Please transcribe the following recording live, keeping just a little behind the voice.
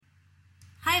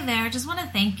Hi there. I just want to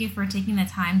thank you for taking the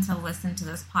time to listen to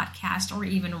this podcast or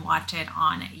even watch it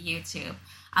on YouTube.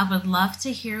 I would love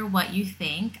to hear what you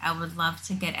think. I would love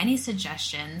to get any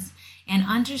suggestions and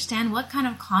understand what kind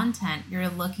of content you're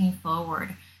looking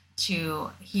forward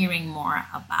to hearing more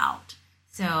about.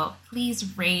 So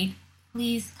please rate,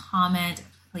 please comment,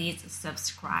 please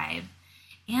subscribe.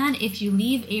 And if you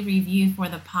leave a review for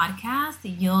the podcast,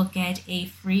 you'll get a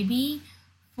freebie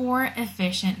for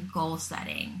efficient goal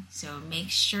setting. So make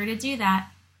sure to do that.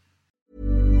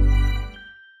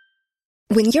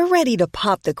 When you're ready to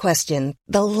pop the question,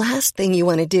 the last thing you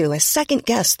want to do is second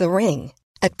guess the ring.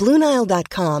 At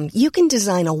BlueNile.com, you can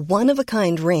design a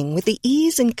one-of-a-kind ring with the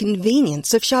ease and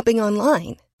convenience of shopping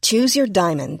online. Choose your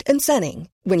diamond and setting.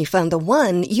 When you find the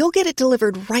one, you'll get it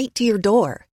delivered right to your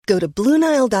door. Go to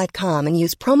BlueNile.com and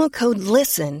use promo code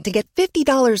LISTEN to get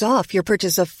 $50 off your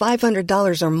purchase of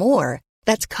 $500 or more.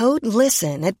 That's code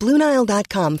LISTEN at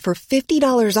BlueNile.com for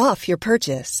 $50 off your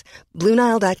purchase.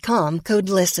 BlueNile.com, code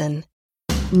LISTEN.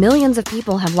 Millions of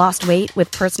people have lost weight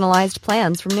with personalized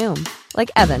plans from Noom.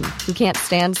 Like Evan, who can't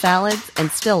stand salads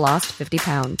and still lost 50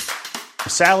 pounds.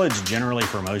 Salads generally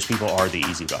for most people are the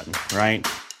easy button, right?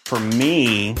 For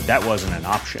me, that wasn't an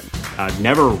option. I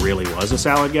never really was a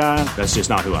salad guy. That's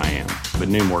just not who I am. But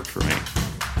Noom worked for me.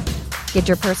 Get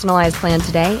your personalized plan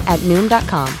today at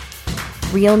Noom.com.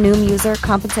 Real Noom user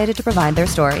compensated to provide their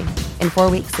story. In 4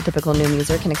 weeks, the typical Noom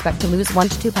user can expect to lose 1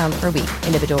 to 2 pounds per week.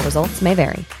 Individual results may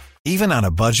vary. Even on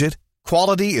a budget,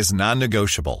 quality is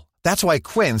non-negotiable. That's why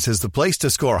Quince is the place to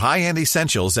score high-end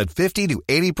essentials at 50 to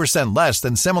 80% less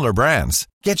than similar brands.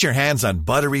 Get your hands on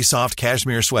buttery soft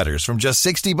cashmere sweaters from just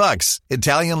 $60,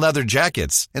 Italian leather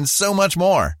jackets, and so much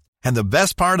more. And the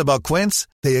best part about Quince,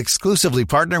 they exclusively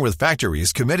partner with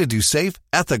factories committed to safe,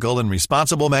 ethical, and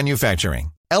responsible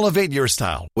manufacturing. Elevate your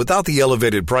style without the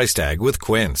elevated price tag with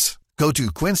Quince. Go to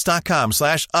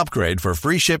quince.com/upgrade for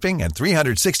free shipping and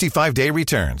 365-day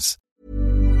returns.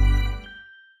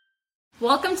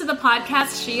 Welcome to the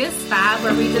podcast, She is Fab,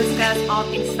 where we discuss all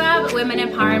things fab, women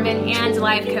empowerment, and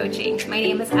life coaching. My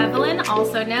name is Evelyn,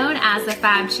 also known as the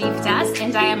Fab Chiefess,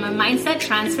 and I am a mindset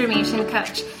transformation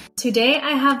coach. Today,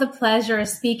 I have the pleasure of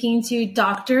speaking to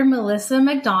Dr. Melissa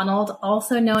McDonald,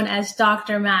 also known as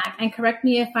Dr. Mac. And correct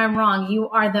me if I'm wrong, you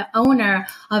are the owner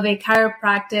of a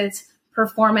chiropractic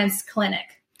performance clinic.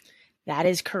 That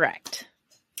is correct.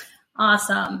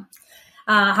 Awesome.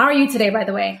 How are you today, by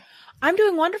the way? I'm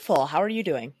doing wonderful. How are you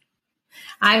doing?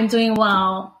 I'm doing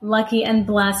well. Lucky and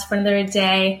blessed for another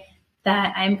day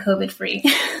that I'm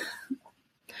COVID-free.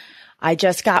 I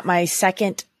just got my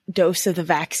second dose of the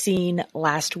vaccine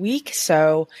last week.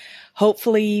 So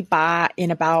hopefully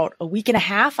in about a week and a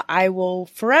half, I will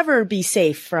forever be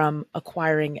safe from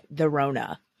acquiring the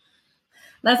Rona.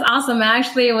 That's awesome. I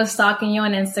actually was stalking you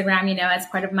on Instagram, as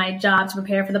part of my job to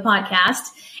prepare for the podcast.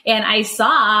 And I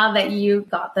saw that you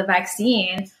got the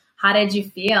vaccine. How did you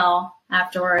feel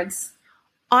afterwards?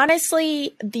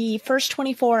 Honestly, the first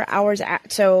 24 hours,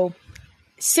 so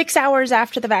 6 hours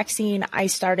after the vaccine, I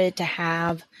started to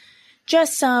have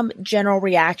just some general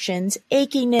reactions,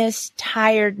 achiness,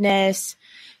 tiredness,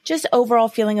 just overall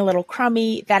feeling a little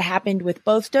crummy. That happened with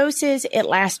both doses. It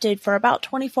lasted for about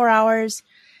 24 hours.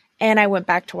 And I went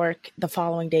back to work the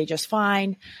following day just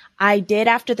fine. I did,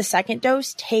 after the second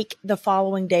dose, take the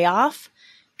following day off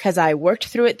because I worked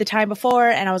through it the time before.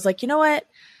 And I was like, you know what?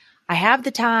 I have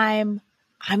the time.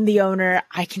 I'm the owner.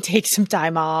 I can take some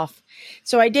time off.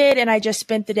 So I did. And I just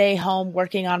spent the day home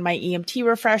working on my EMT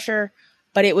refresher.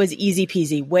 But it was easy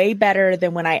peasy, way better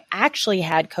than when I actually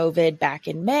had COVID back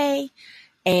in May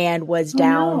and was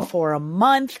down for a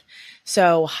month.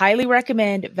 So highly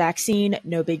recommend. Vaccine,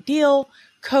 no big deal.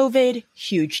 COVID,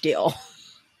 huge deal.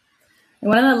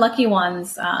 One of the lucky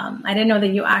ones. I didn't know that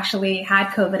you actually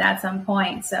had COVID at some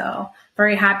point. So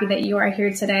very happy that you are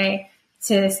here today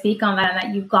to speak on that and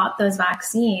that you got those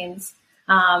vaccines.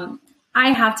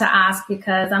 I have to ask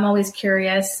because I'm always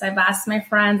curious. I've asked my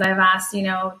friends, I've asked,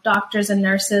 doctors and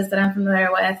nurses that I'm familiar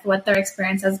with what their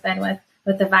experience has been with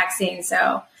the vaccine.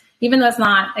 So even though it's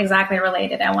not exactly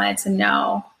related, I wanted to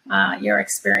know your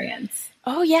experience.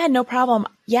 Oh, yeah, no problem.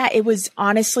 Yeah, it was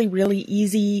honestly really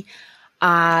easy.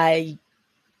 I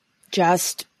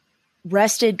just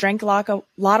rested, drank a lot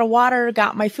of water,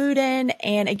 got my food in.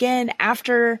 And again,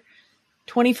 after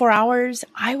 24 hours,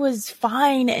 I was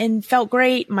fine and felt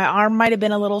great. My arm might have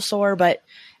been a little sore, but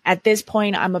at this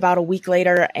point, I'm about a week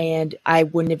later and I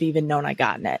wouldn't have even known I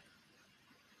gotten it.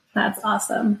 That's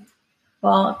awesome.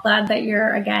 Well, glad that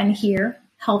you're again here,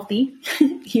 healthy,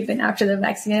 even after the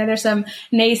vaccine. I know there's some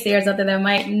naysayers out there that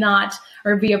might not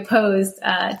or be opposed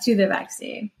to the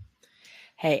vaccine.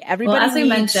 Hey, everybody as we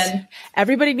mentioned,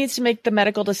 everybody needs to make the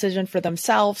medical decision for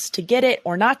themselves to get it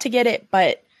or not to get it,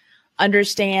 but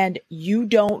understand you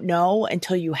don't know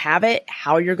until you have it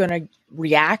how you're going to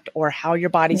react or how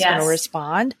your body's going to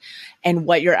respond and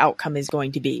what your outcome is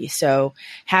going to be. So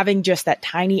having just that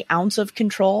tiny ounce of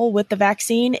control with the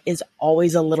vaccine is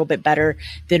always a little bit better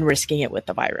than risking it with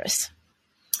the virus.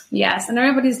 Yes. And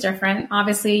everybody's different.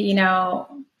 Obviously,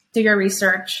 do your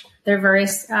research. There are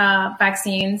various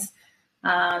vaccines.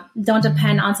 Don't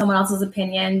depend on someone else's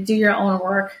opinion. Do your own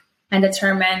work and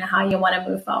determine how you want to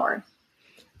move forward.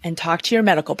 And talk to your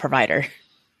medical provider.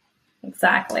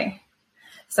 Exactly.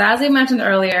 So as we mentioned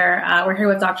earlier, we're here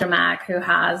with Dr. Mack, who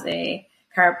has a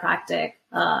chiropractic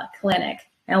clinic.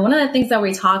 And one of the things that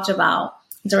we talked about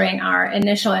during our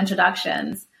initial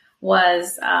introductions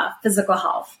was physical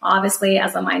health. Obviously,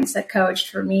 as a mindset coach,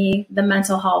 for me, the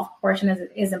mental health portion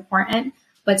is important,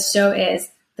 but so is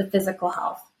the physical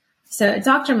health. So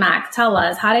Dr. Mack, tell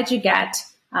us, how did you get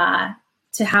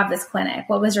to have this clinic?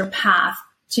 What was your path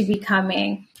to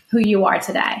becoming who you are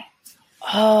today?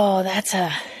 Oh, that's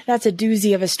a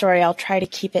doozy of a story. I'll try to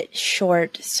keep it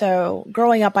short. So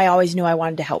growing up, I always knew I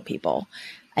wanted to help people.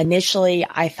 Initially,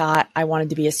 I thought I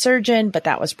wanted to be a surgeon, but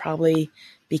that was probably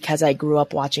because I grew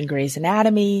up watching Grey's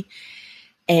Anatomy.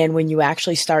 And when you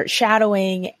actually start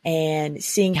shadowing and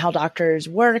seeing how doctors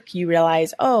work, you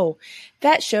realize, oh,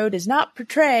 that show does not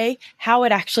portray how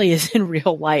it actually is in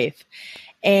real life.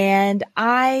 And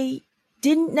I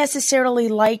didn't necessarily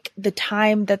like the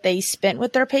time that they spent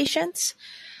with their patients.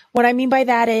 What I mean by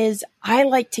that is I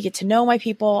like to get to know my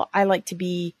people. I like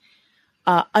to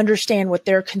understand what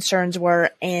their concerns were.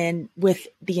 And with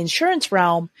the insurance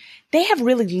realm, they have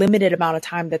really limited amount of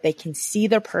time that they can see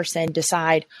their person,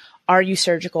 decide, are you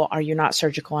surgical? Are you not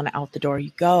surgical? And out the door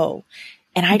you go.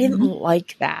 And I didn't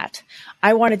like that.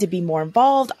 I wanted to be more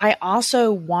involved. I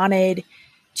also wanted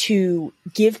to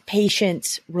give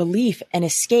patients relief and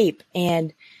escape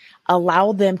and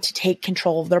allow them to take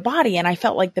control of their body. And I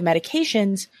felt like the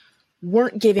medications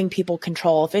weren't giving people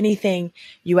control. If anything,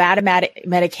 you add a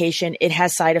medication, it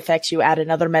has side effects. You add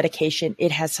another medication,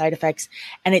 it has side effects,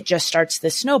 and it just starts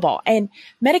this snowball. And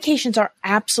medications are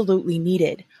absolutely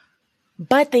needed,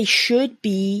 but they should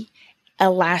be a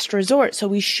last resort. So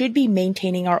we should be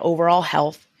maintaining our overall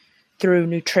health through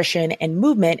nutrition and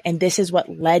movement. And this is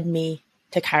what led me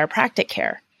to chiropractic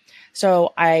care.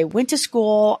 So I went to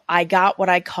school. I got what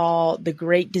I call the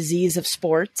great disease of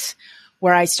sports,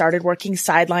 where I started working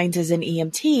sidelines as an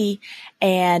EMT.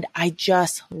 And I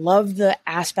just loved the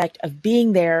aspect of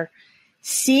being there,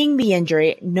 seeing the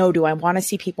injury. No, do I want to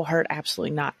see people hurt?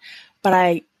 Absolutely not. But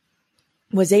I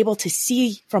was able to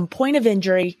see from point of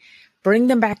injury, bring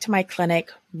them back to my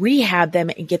clinic, rehab them,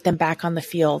 and get them back on the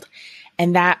field.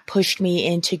 And that pushed me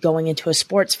into going into a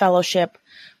sports fellowship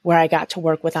where I got to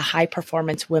work with a high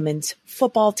performance women's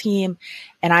football team.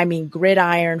 And I mean,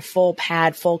 gridiron, full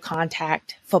pad, full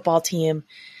contact football team,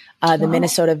 the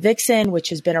Minnesota Vixen, which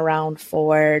has been around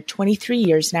for 23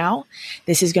 years now.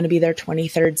 This is going to be their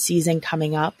 23rd season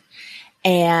coming up.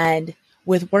 And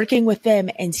with working with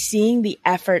them and seeing the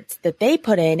efforts that they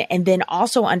put in, and then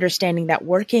also understanding that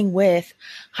working with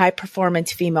high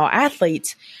performance female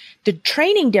athletes, the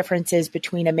training differences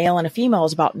between a male and a female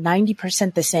is about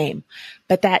 90% the same,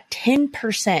 but that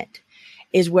 10%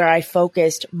 is where I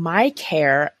focused my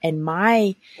care and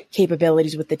my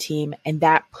capabilities with the team, and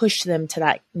that pushed them to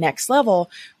that next level,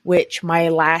 which my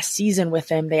last season with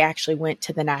them, they actually went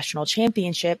to the national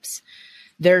championships,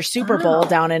 their Super Bowl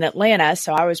down in Atlanta.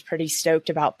 So I was pretty stoked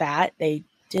about that. They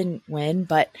didn't win,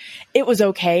 but it was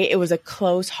okay. It was a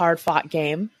close, hard-fought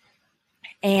game.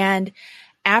 And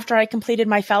after I completed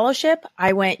my fellowship,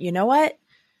 I went, you know what?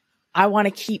 I want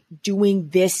to keep doing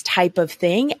this type of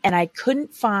thing. And I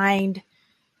couldn't find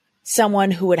someone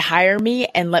who would hire me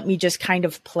and let me just kind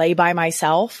of play by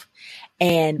myself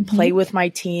and play with my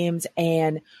teams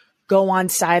and go on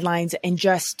sidelines and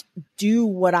just do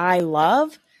what I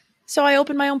love. So I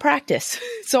opened my own practice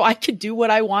so I could do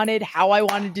what I wanted, how I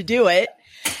wanted to do it,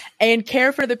 and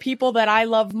care for the people that I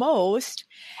love most.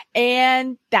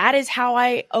 And that is how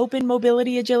I opened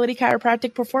Mobility Agility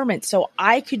Chiropractic Performance. So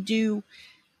I could do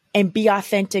and be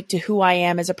authentic to who I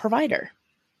am as a provider.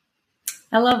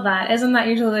 I love that. Isn't that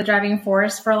usually the driving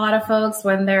force for a lot of folks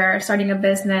when they're starting a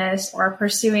business or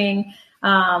pursuing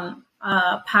a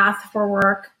path for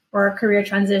work or a career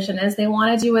transition, is they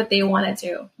want to do what they want to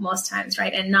do most times,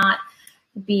 right? And not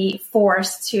be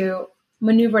forced to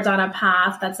maneuver down a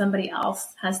path that somebody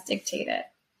else has dictated.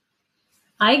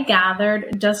 I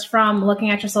gathered just from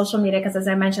looking at your social media, because as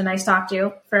I mentioned, I stalked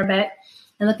you for a bit,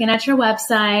 and looking at your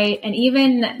website, and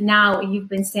even now what you've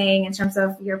been saying in terms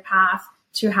of your path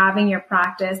to having your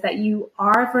practice that you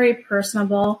are very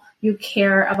personable. You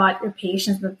care about your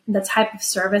patients, the type of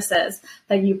services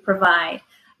that you provide.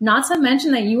 Not to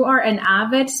mention that you are an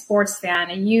avid sports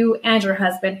fan, you and your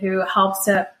husband who helps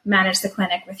to manage the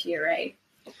clinic with you, right?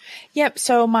 Yep.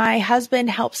 So my husband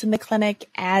helps in the clinic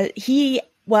he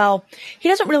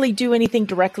doesn't really do anything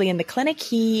directly in the clinic.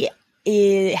 He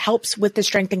helps with the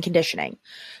strength and conditioning.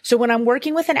 So when I'm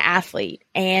working with an athlete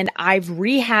and I've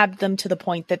rehabbed them to the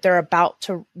point that they're about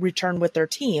to return with their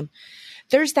team,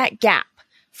 there's that gap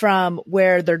from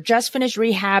where they're just finished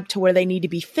rehab to where they need to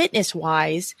be fitness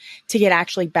wise to get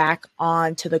actually back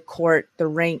onto the court, the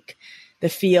rink, the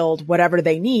field, whatever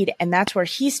they need. And that's where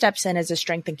he steps in as a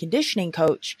strength and conditioning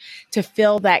coach to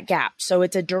fill that gap. So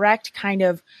it's a direct kind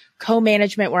of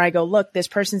co-management where I go, look, this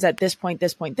person's at this point.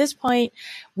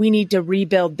 We need to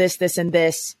rebuild this, and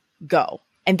this, go.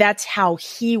 And that's how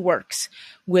he works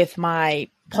with my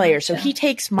players. So he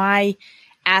takes my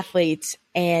athletes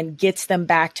and gets them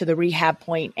back to the rehab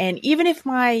point. And even if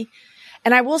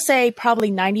and I will say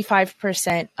probably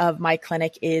 95% of my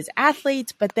clinic is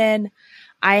athletes, but then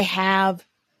I have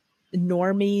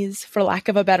normies, for lack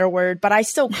of a better word, but I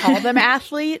still call them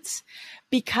athletes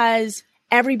because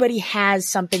everybody has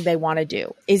something they want to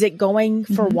do. Is it going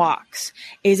for walks?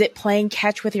 Is it playing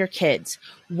catch with your kids?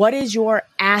 What is your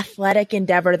athletic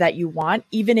endeavor that you want?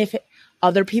 Even if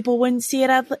other people wouldn't see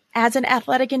it as an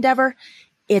athletic endeavor,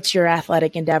 it's your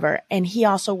athletic endeavor. And he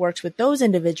also works with those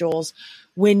individuals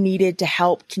when needed to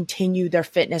help continue their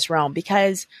fitness realm,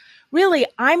 because really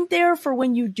I'm there for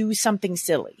when you do something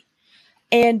silly.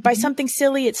 And by something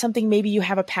silly, it's something maybe you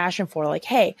have a passion for, like,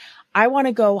 hey, I want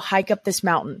to go hike up this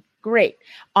mountain. Great.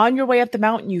 On your way up the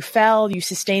mountain, you fell, you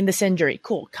sustained this injury.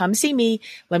 Cool. Come see me.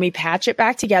 Let me patch it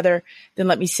back together. Then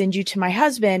let me send you to my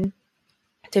husband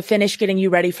to finish getting you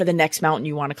ready for the next mountain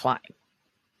you want to climb.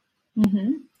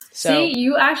 Mm-hmm. So, see,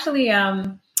 you actually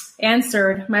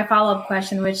answered my follow-up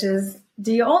question, which is,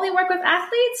 do you only work with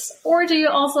athletes or do you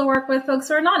also work with folks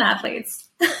who are non-athletes?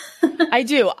 I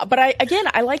do. But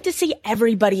I like to see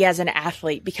everybody as an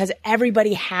athlete because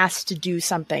everybody has to do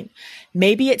something.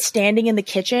 Maybe it's standing in the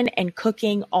kitchen and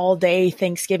cooking all day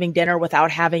Thanksgiving dinner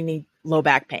without having the low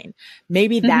back pain.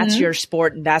 Maybe that's your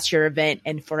sport and that's your event.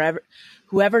 And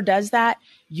whoever does that,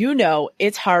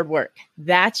 it's hard work.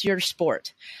 That's your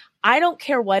sport. I don't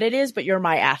care what it is, but you're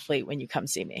my athlete when you come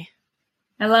see me.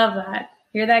 I love that.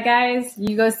 Hear that, guys?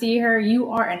 You go see her. You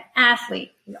are an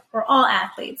athlete. We're all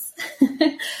athletes.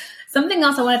 Something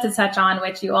else I wanted to touch on,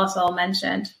 which you also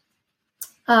mentioned,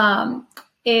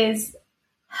 is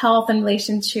health in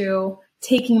relation to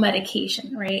taking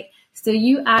medication, right? So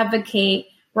you advocate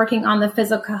working on the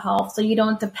physical health so you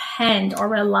don't depend or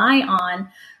rely on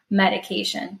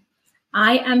medication.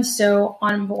 I am so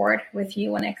on board with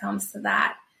you when it comes to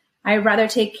that. I'd rather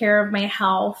take care of my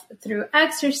health through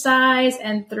exercise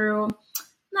and through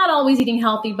not always eating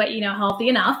healthy, but, healthy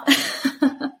enough.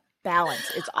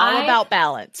 Balance. It's all about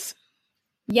balance.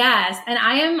 Yes. And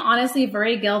I am honestly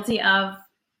very guilty of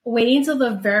waiting till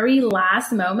the very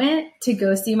last moment to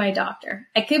go see my doctor.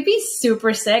 I could be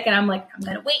super sick and I'm like, I'm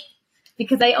going to wait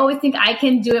because I always think I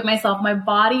can do it myself. My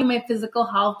body, my physical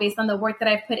health, based on the work that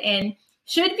I've put in,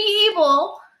 should be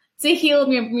able to heal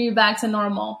me back to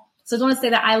normal. So I just want to say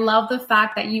that I love the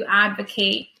fact that you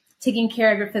advocate taking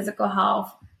care of your physical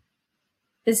health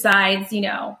besides,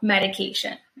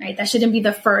 medication, right? That shouldn't be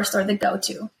the first or the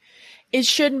go-to. It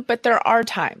shouldn't, but there are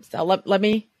times. Now, let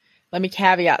me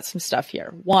caveat some stuff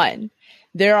here. One,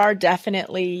 there are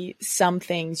definitely some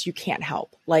things you can't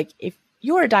help. Like if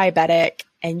you're a diabetic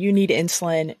and you need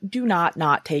insulin, do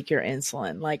not take your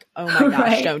insulin. Like, oh my gosh,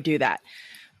 right. Don't do that.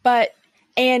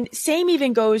 And same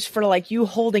even goes for like you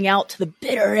holding out to the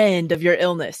bitter end of your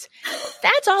illness.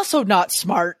 That's also not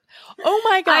smart. Oh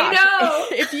my gosh. I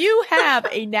know. If you have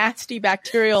a nasty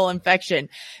bacterial infection,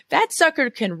 that sucker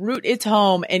can root its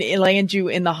home and land you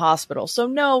in the hospital. So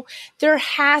no, there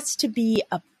has to be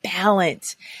a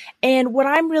balance. And what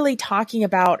I'm really talking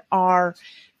about are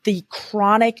the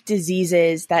chronic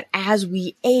diseases that as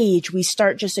we age, we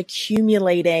start just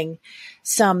accumulating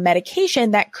some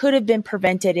medication that could have been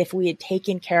prevented if we had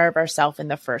taken care of ourselves in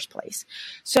the first place.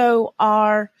 So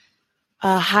our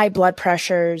high blood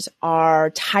pressures,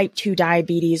 our type 2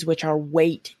 diabetes, which are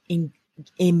weight in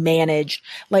managed.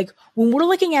 Like when we're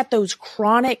looking at those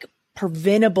chronic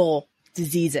preventable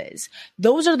diseases,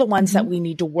 those are the ones that we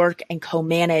need to work and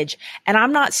co-manage. And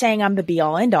I'm not saying I'm the be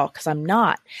all end all because I'm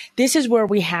not. This is where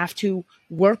we have to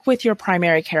work with your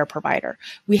primary care provider.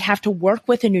 We have to work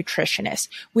with a nutritionist.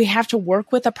 We have to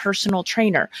work with a personal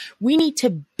trainer. We need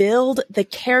to build the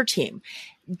care team.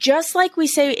 Just like we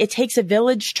say, it takes a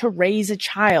village to raise a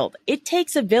child. It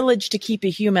takes a village to keep a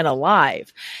human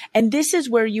alive. And this is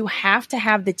where you have to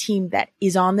have the team that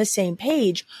is on the same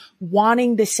page,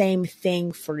 wanting the same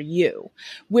thing for you,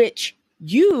 which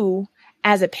you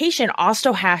as a patient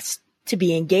also has to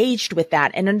be engaged with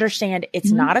that and understand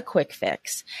it's not a quick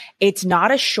fix. It's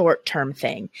not a short-term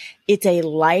thing. It's a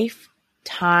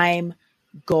lifetime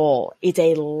goal. It's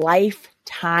a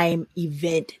lifetime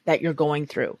event that you're going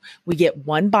through. We get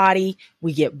one body,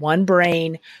 we get one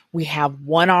brain, we have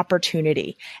one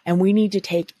opportunity, and we need to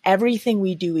take everything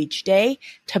we do each day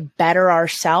to better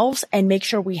ourselves and make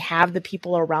sure we have the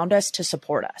people around us to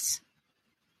support us.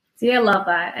 See, I love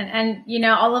that. And you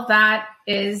know, all of that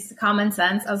is common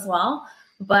sense as well,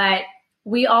 but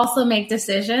we also make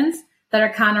decisions that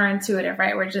are counterintuitive,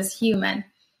 right? We're just human.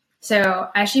 So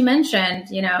as she mentioned,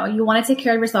 you know, you want to take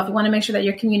care of yourself. You want to make sure that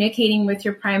you're communicating with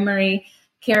your primary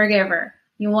caregiver.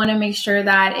 You want to make sure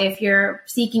that if you're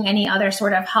seeking any other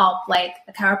sort of help, like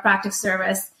a chiropractic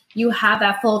service, you have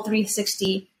that full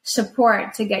 360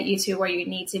 support to get you to where you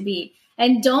need to be.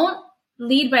 And don't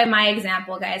lead by my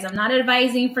example, guys. I'm not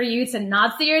advising for you to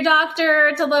not see your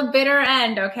doctor till the bitter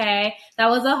end, okay?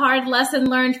 That was a hard lesson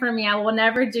learned for me. I will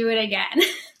never do it again.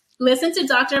 Listen to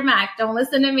Dr. Mac. Don't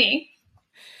listen to me.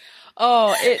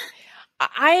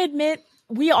 I admit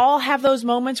we all have those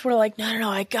moments where like, no,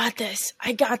 I got this.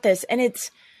 And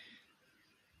it's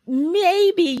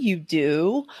maybe you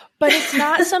do, but it's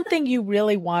not something you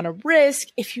really want to risk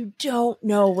if you don't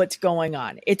know what's going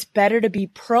on. It's better to be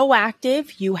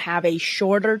proactive. You have a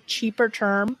shorter, cheaper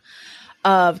term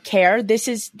of care. This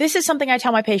is something I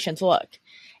tell my patients. Look,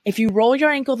 if you roll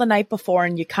your ankle the night before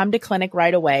and you come to clinic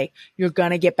right away, you're going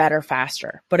to get better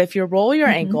faster. But if you roll your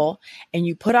ankle and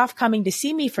you put off coming to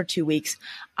see me for 2 weeks,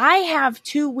 I have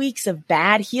 2 weeks of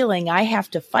bad healing I have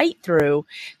to fight through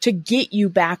to get you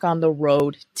back on the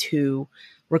road to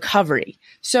recovery.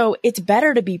 So it's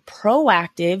better to be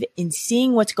proactive in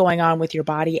seeing what's going on with your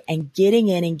body and getting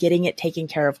in and getting it taken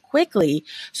care of quickly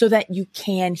so that you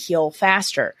can heal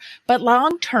faster. But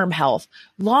long-term health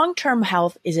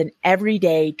is an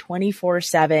everyday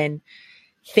 24/7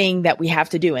 thing that we have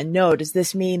to do. And no, does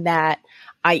this mean that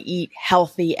I eat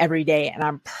healthy every day and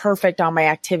I'm perfect on my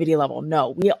activity level? No,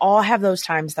 we all have those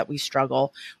times that we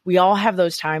struggle. We all have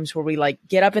those times where we like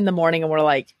get up in the morning and we're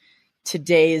like,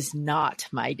 today is not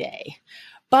my day.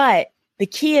 But the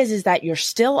key is that you're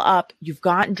still up, you've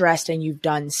gotten dressed and you've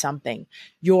done something.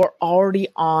 You're already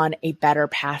on a better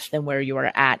path than where you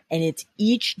are at. And it's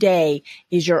each day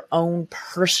is your own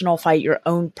personal fight, your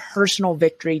own personal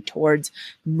victory towards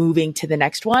moving to the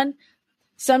next one.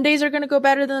 Some days are going to go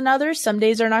better than others. Some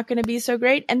days are not going to be so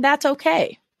great. And that's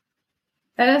okay.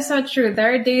 That is so true.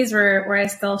 There are days where I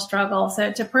still struggle.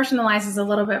 So to personalize this a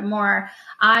little bit more,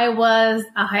 I was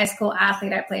a high school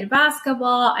athlete. I played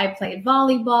basketball. I played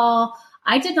volleyball.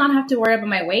 I did not have to worry about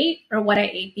my weight or what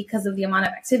I ate because of the amount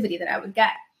of activity that I would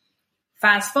get.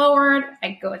 Fast forward,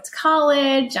 I go to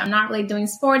college. I'm not really doing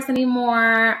sports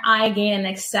anymore. I gain an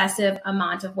excessive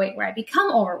amount of weight where I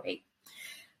become overweight.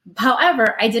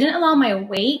 However, I didn't allow my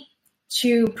weight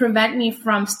to prevent me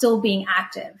from still being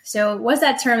active. So what's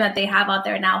that term that they have out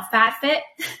there now? Fat fit.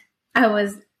 I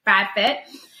was fat fit.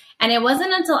 And it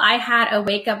wasn't until I had a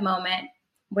wake up moment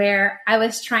where I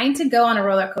was trying to go on a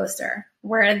roller coaster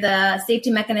where the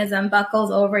safety mechanism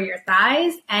buckles over your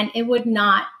thighs and it would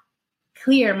not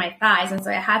clear my thighs. And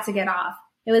so I had to get off.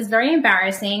 It was very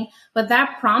embarrassing, but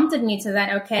that prompted me to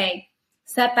then, okay,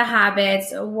 set the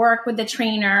habits, work with the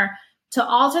trainer to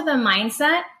alter the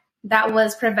mindset that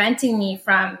was preventing me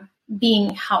from being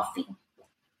healthy.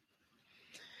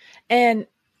 And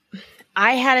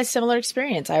I had a similar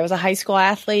experience. I was a high school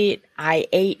athlete. I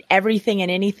ate everything and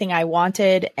anything I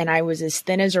wanted, and I was as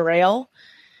thin as a rail.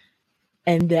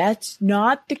 And that's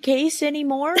not the case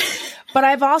anymore. But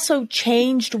I've also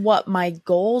changed what my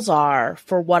goals are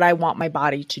for what I want my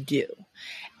body to do.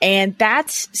 And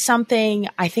that's something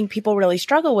I think people really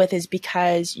struggle with is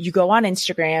because you go on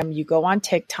Instagram, you go on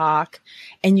TikTok,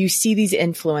 and you see these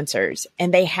influencers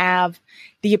and they have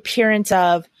the appearance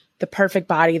of the perfect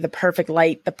body, the perfect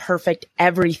light, the perfect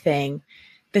everything.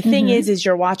 The thing is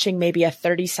you're watching maybe a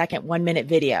 30-second, 1-minute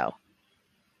video.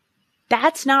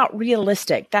 That's not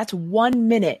realistic. That's 1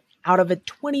 minute out of a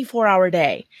 24-hour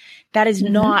day. That is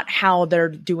not how they're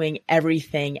doing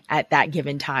everything at that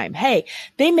given time. Hey,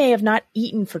 they may have not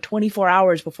eaten for 24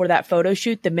 hours before that photo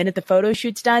shoot. The minute the photo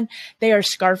shoot's done, they are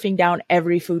scarfing down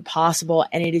every food possible.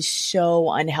 And it is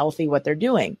so unhealthy what they're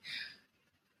doing.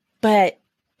 But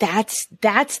that's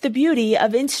the beauty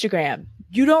of Instagram.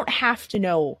 You don't have to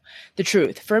know the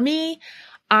truth. For me,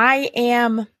 I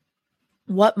am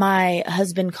what my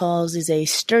husband calls is a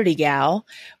sturdy gal,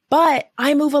 but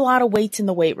I move a lot of weights in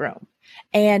the weight room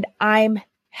and I'm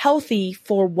healthy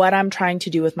for what I'm trying to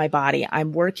do with my body.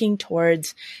 I'm working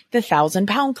towards the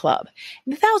 1,000-pound club.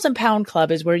 And the 1,000-pound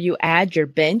club is where you add your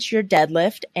bench, your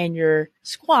deadlift, and your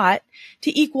squat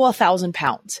to equal 1,000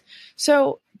 pounds.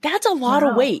 So that's a lot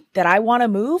of weight that I want to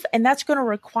move, and that's going to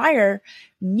require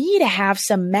me to have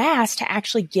some mass to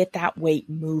actually get that weight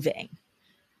moving.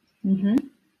 Mm-hmm.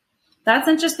 That's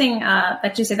interesting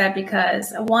that you say that,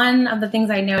 because one of the things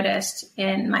I noticed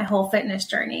in my whole fitness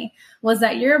journey was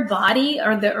that your body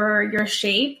or your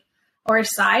shape or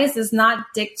size does not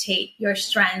dictate your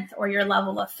strength or your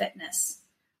level of fitness.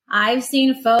 I've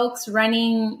seen folks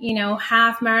running,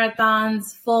 half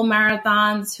marathons, full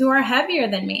marathons who are heavier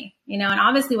than me, and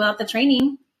obviously without the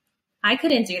training, I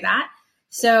couldn't do that.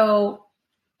 So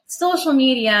social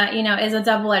media, is a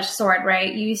double-edged sword,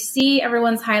 right? You see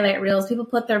everyone's highlight reels, people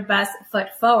put their best foot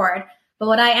forward. But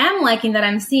what I am liking that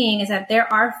I'm seeing is that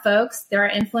there are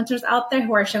influencers out there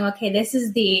who are showing, okay, this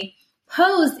is the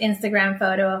posed Instagram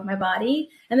photo of my body,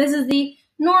 and this is the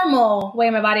normal way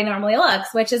my body normally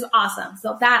looks, which is awesome.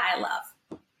 So that I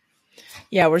love.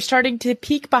 Yeah, we're starting to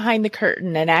peek behind the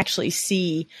curtain and actually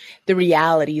see the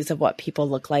realities of what people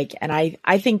look like. And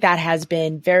I think that has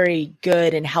been very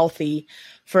good and healthy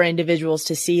for individuals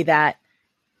to see that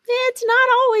it's not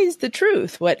always the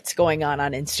truth what's going on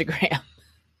Instagram.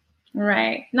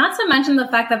 Right. Not to mention the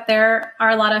fact that there are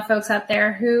a lot of folks out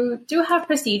there who do have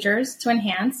procedures to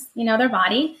enhance, their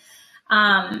body.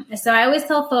 So I always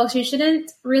tell folks you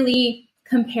shouldn't really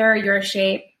compare your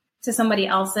shape to somebody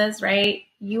else's, right?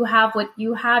 You have what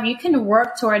you have. You can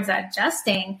work towards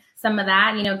adjusting some of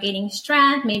that, gaining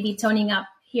strength, maybe toning up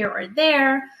here or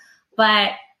there,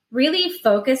 but really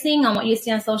focusing on what you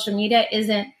see on social media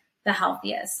isn't the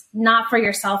healthiest, not for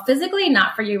yourself physically,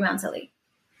 not for you mentally.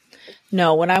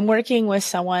 No, when I'm working with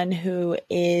someone who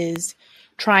is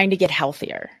trying to get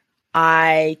healthier,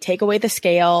 I take away the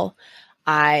scale.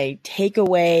 I take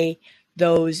away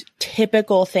those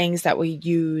typical things that we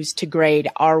use to grade,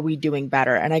 are we doing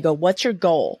better? And I go, what's your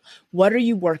goal? What are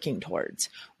you working towards?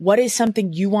 What is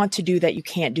something you want to do that you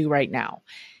can't do right now?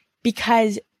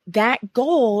 Because that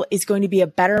goal is going to be a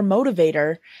better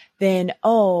motivator than,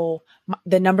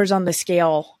 the numbers on the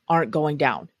scale aren't going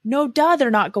down. No, duh,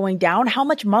 they're not going down. How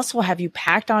much muscle have you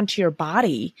packed onto your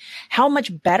body? How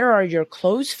much better are your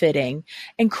clothes fitting?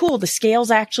 And cool, the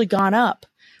scale's actually gone up.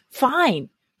 Fine.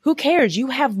 Who cares? You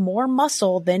have more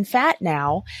muscle than fat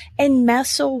now, and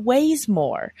muscle weighs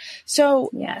more. So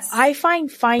yes. I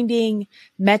find finding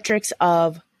metrics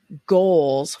of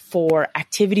goals for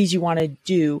activities you want to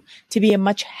do to be a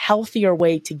much healthier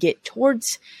way to get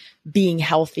towards being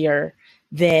healthier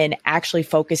than actually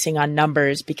focusing on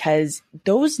numbers, because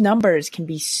those numbers can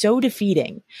be so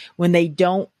defeating when they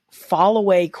don't fall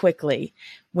away quickly,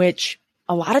 which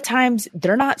a lot of times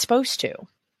they're not supposed to.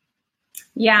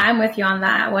 Yeah, I'm with you on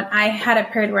that. When I had a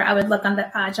period where I would look on the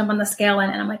jump on the scale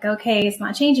and I'm like, okay, it's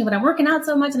not changing, but I'm working out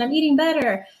so much and I'm eating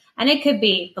better. And it could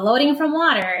be bloating from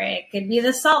water. It could be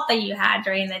the salt that you had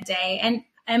during the day,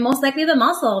 and most likely the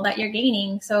muscle that you're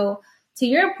gaining. So to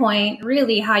your point,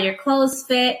 really how your clothes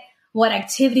fit, what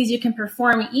activities you can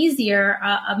perform easier,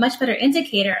 a much better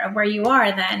indicator of where you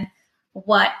are than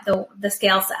what the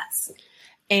scale says.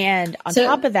 And on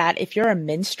top of that, if you're a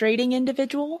menstruating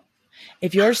individual,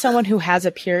 if you're someone who has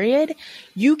a period,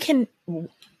 you can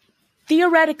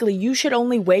theoretically, you should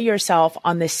only weigh yourself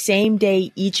on the same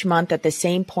day each month at the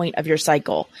same point of your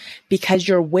cycle, because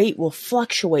your weight will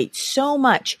fluctuate so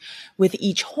much with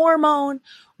each hormone,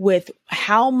 with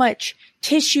how much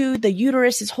tissue the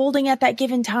uterus is holding at that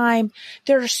given time.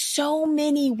 There are so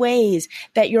many ways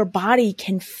that your body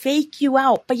can fake you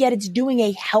out, but yet it's doing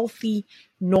a healthy,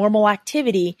 normal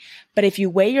activity. But if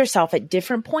you weigh yourself at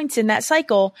different points in that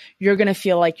cycle, you're going to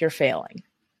feel like you're failing.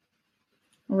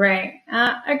 Right.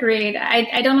 Agreed.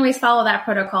 I don't always follow that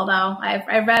protocol though. I've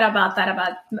read about that,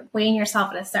 about weighing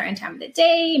yourself at a certain time of the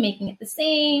day, making it the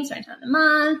same, certain time of the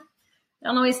month.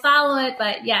 Don't always follow it,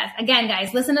 but yes, again,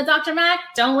 guys, listen to Dr. Mac.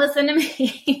 Don't listen to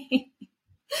me.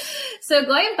 So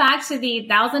going back to the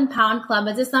 1,000-pound club,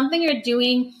 is this something you're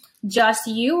doing just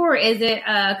you, or is it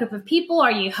a group of people? Are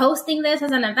you hosting this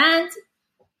as an event?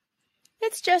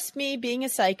 It's just me being a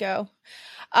psycho.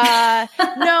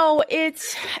 No,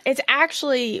 it's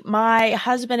actually my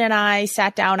husband and I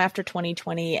sat down after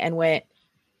 2020 and went,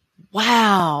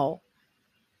 wow,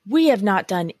 we have not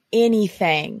done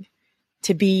anything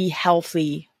to be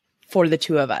healthy for the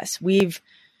two of us. We've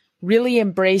really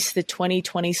embraced the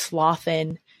 2020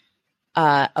 slothin',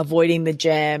 avoiding the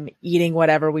gym, eating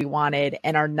whatever we wanted,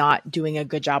 and are not doing a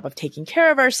good job of taking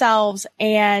care of ourselves.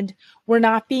 And we're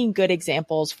not being good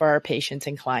examples for our patients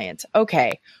and clients.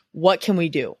 Okay, what can we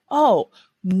do? Oh,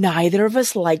 neither of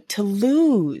us like to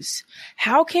lose.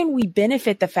 How can we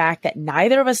benefit the fact that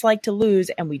neither of us like to lose,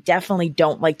 and we definitely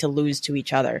don't like to lose to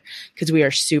each other because we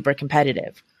are super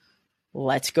competitive?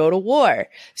 Let's go to war.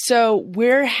 So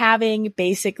we're having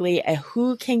basically a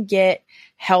who can get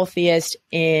healthiest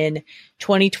in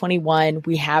 2021.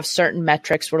 We have certain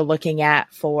metrics we're looking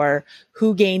at for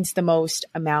who gains the most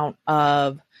amount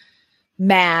of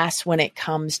mass when it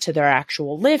comes to their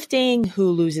actual lifting,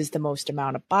 who loses the most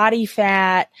amount of body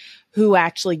fat, who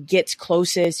actually gets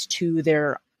closest to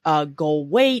their goal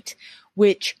weight,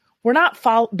 which we're not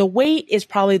the weight is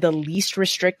probably the least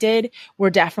restricted.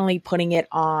 We're definitely putting it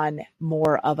on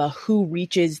more of a who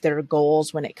reaches their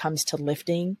goals when it comes to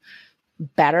lifting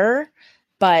better.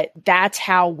 But that's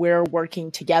how we're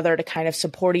working together to kind of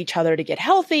support each other to get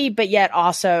healthy, but yet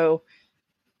also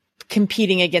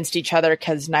competing against each other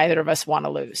because neither of us want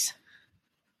to lose.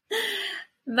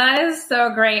 That is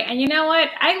so great. And you know what?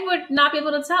 I would not be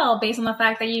able to tell based on the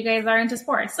fact that you guys are into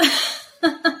sports.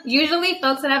 Usually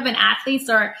folks that have been athletes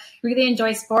or really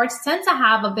enjoy sports tend to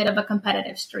have a bit of a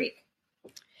competitive streak.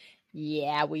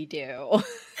 Yeah, we do.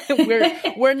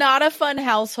 We're not a fun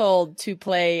household to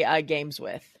play games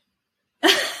with.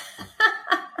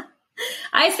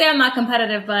 I say I'm not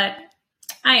competitive, but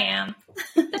I am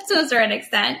to a certain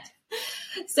extent.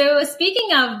 So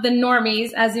speaking of the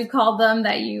normies, as you call them,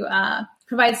 that you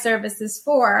provide services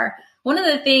for, one of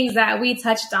the things that we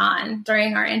touched on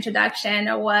during our introduction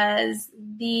was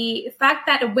the fact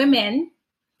that women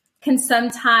can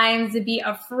sometimes be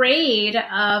afraid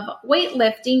of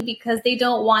weightlifting because they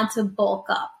don't want to bulk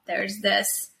up. There's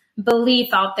this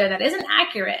belief out there that isn't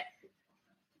accurate.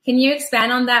 Can you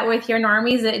expand on that with your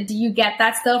normies? Do you get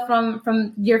that still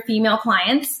from your female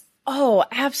clients? Oh,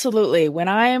 absolutely. When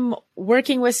I'm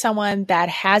working with someone that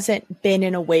hasn't been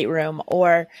in a weight room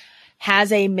or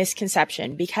has a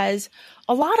misconception, because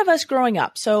a lot of us growing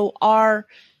up, so in our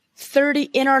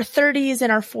 30s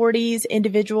and our 40s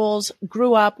individuals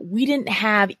grew up, we didn't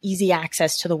have easy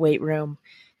access to the weight room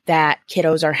that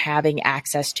kiddos are having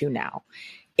access to now.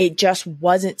 It just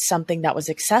wasn't something that was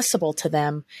accessible to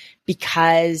them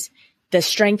because the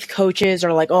strength coaches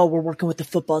are like, oh, we're working with the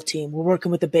football team. We're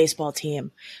working with the baseball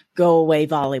team. Go away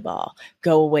volleyball.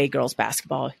 Go away girls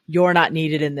basketball. You're not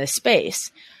needed in this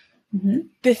space. Mm-hmm.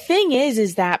 The thing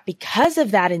is that because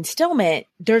of that instillment,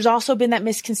 there's also been that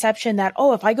misconception that,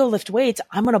 oh, if I go lift weights,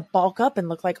 I'm going to bulk up and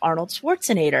look like Arnold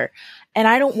Schwarzenegger. And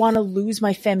I don't want to lose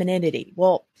my femininity.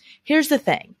 Well, here's the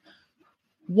thing.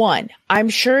 One, I'm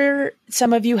sure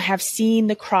some of you have seen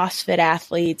the CrossFit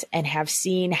athletes and have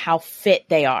seen how fit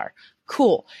they are.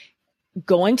 Cool.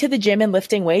 Going to the gym and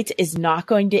lifting weights is not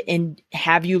going to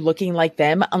have you looking like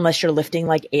them unless you're lifting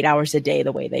like 8 hours a day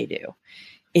the way they do.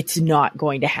 It's not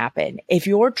going to happen. If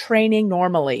you're training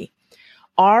normally,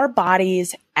 our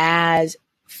bodies as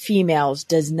females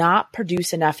does not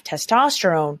produce enough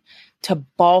testosterone to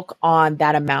bulk on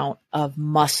that amount of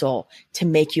muscle to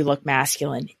make you look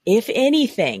masculine. If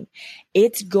anything,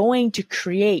 it's going to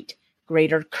create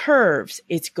greater curves.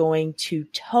 It's going to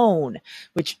tone,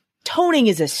 which toning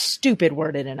is a stupid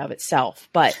word in and of itself,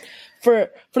 but for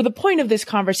the point of this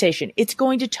conversation, it's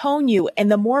going to tone you.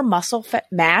 And the more muscle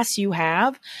mass you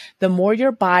have, the more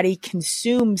your body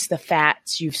consumes the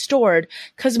fats you've stored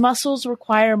because muscles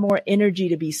require more energy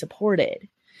to be supported.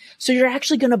 So you're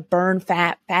actually going to burn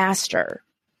fat faster.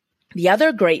 The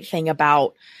other great thing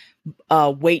about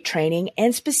weight training,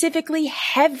 and specifically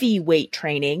heavy weight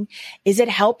training, is it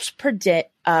helps prevent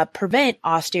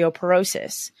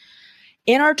osteoporosis.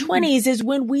 In our 20s is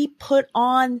when we put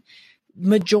on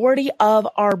majority of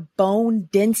our bone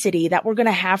density that we're going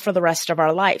to have for the rest of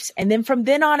our lives. And then from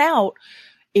then on out,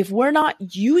 if we're not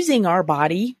using our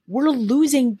body, we're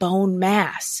losing bone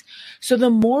mass. So the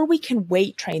more we can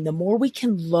weight train, the more we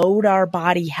can load our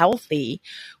body healthy,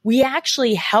 we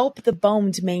actually help the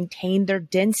bones maintain their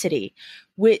density,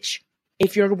 which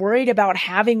if you're worried about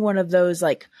having one of those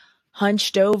like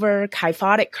hunched over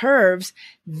kyphotic curves,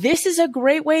 this is a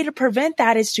great way to prevent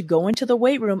that, is to go into the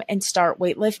weight room and start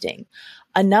weightlifting.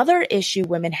 Another issue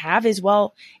women have is,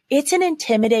 well, it's an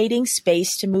intimidating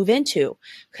space to move into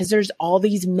because there's all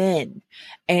these men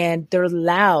and they're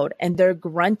loud and they're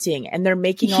grunting and they're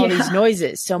making all these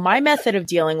noises. So my method of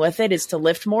dealing with it is to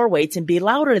lift more weights and be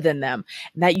louder than them.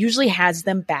 And that usually has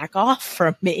them back off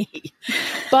from me.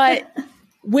 But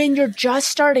when you're just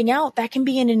starting out, that can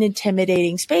be in an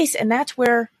intimidating space. And that's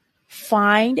where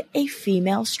find a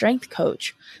female strength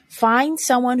coach. Find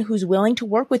someone who's willing to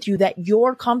work with you that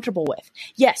you're comfortable with.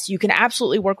 Yes, you can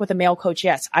absolutely work with a male coach.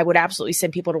 Yes, I would absolutely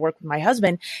send people to work with my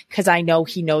husband because I know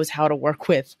he knows how to work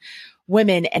with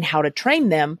women and how to train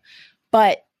them.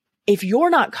 But if you're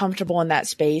not comfortable in that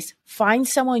space, find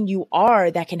someone you are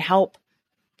that can help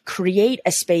create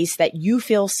a space that you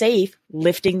feel safe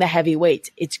lifting the heavy weights.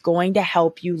 It's going to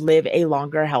help you live a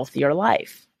longer, healthier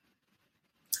life.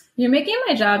 You're making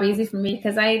my job easy for me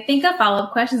because I think of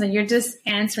follow-up questions and you're just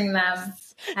answering them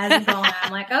as you go on.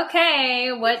 I'm like,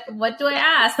 okay, what do I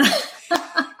ask?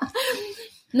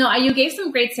 No, you gave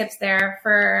some great tips there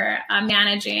for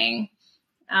managing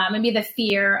maybe the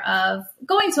fear of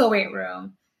going to a weight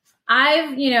room.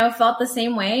 I've, felt the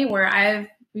same way where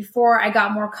before I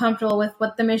got more comfortable with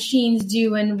what the machines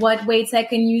do and what weights I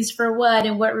can use for what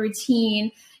and what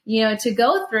routine, to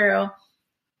go through.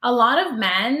 A lot of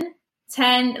men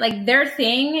their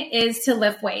thing is to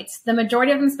lift weights. The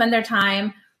majority of them spend their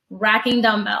time racking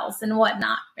dumbbells and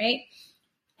whatnot, right?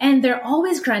 And they're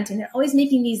always grunting. They're always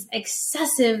making these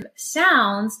excessive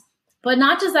sounds. But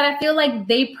not just that, I feel like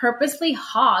they purposely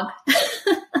hog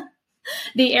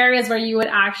the areas where you would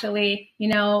actually,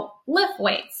 lift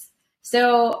weights.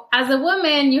 So as a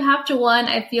woman, you have to,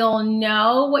 I feel,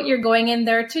 know what you're going in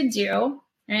there to do,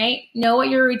 right? Know what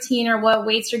your routine or what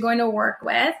weights you're going to work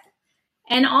with.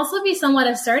 And also be somewhat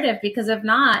assertive, because if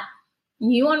not,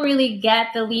 you won't really get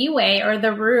the leeway or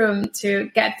the room to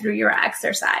get through your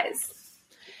exercise.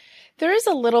 There is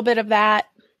a little bit of that.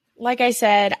 Like I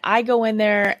said, I go in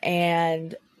there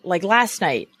and like last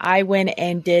night, I went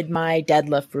and did my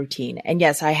deadlift routine. And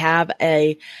yes, I have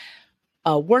a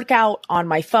workout on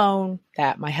my phone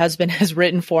that my husband has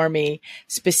written for me,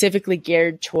 specifically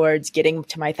geared towards getting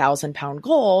to my 1,000-pound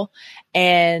goal.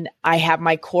 And I have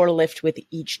my core lift with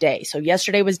each day. So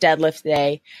yesterday was deadlift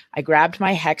day. I grabbed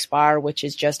my hex bar, which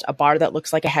is just a bar that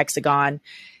looks like a hexagon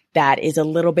that is a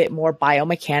little bit more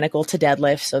biomechanical to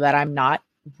deadlift so that I'm not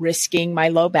risking my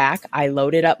low back. I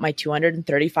loaded up my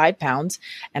 235 pounds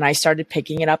and I started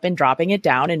picking it up and dropping it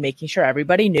down and making sure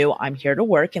everybody knew I'm here to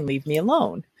work and leave me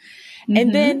alone. Mm-hmm.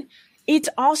 And then it's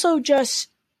also just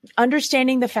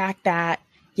understanding the fact that,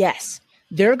 yes,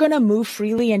 they're going to move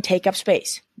freely and take up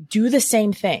space. Do the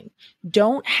same thing.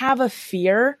 Don't have a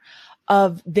fear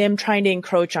of them trying to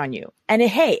encroach on you. And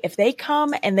hey, if they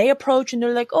come and they approach and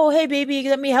they're like, oh, hey, baby,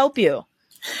 let me help you.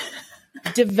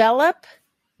 Develop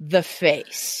the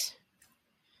face.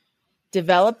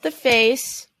 Develop the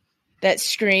face that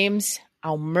screams,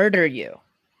 I'll murder you.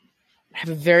 I have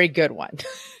a very good one.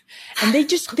 And they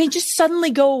just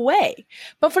suddenly go away.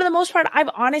 But for the most part, I've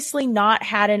honestly not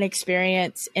had an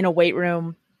experience in a weight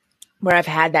room where I've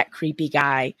had that creepy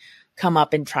guy come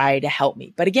up and try to help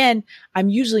me. But again, I'm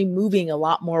usually moving a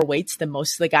lot more weights than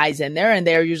most of the guys in there. And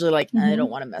they're usually like, I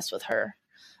don't want to mess with her.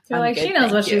 You're like, she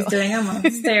knows what she's doing. I'm going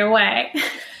to stay away.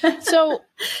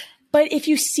 But if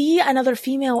you see another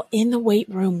female in the weight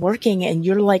room working and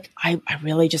you're like, I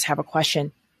really just have a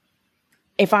question.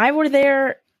 If I were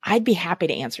there, I'd be happy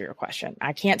to answer your question.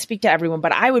 I can't speak to everyone,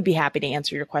 but I would be happy to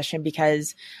answer your question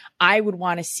because I would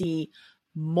want to see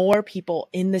more people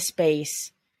in the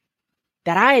space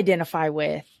that I identify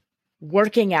with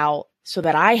working out so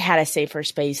that I had a safer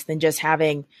space than just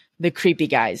having the creepy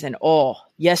guys. And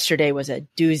yesterday was a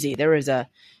doozy. There was a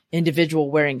individual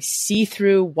wearing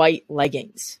see-through white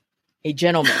leggings. A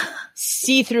gentleman,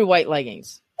 see-through white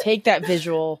leggings. Take that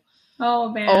visual. Oh,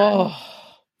 man.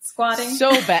 Squatting.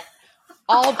 So bad.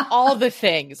 All the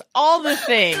things. All the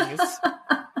things.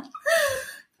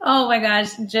 Oh my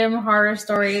gosh, gym horror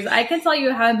stories. I can tell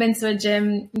you how I've been to a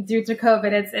gym due to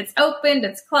COVID. It's opened,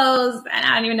 it's closed, and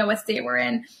I don't even know what state we're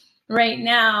in right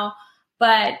now.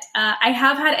 But I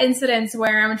have had incidents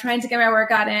where I'm trying to get my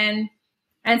workout in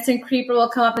and some creeper will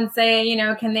come up and say,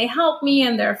 can they help me?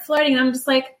 And they're flirting. And I'm just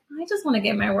like, I just want to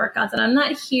get my workouts and I'm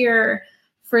not here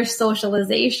for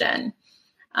socialization.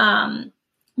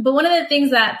 But one of the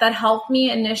things that helped me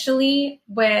initially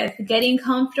with getting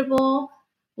comfortable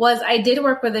was I did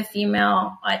work with a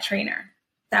female trainer.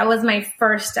 That was my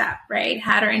first step, right?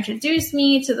 Had her introduce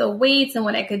me to the weights and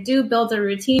what I could do, build a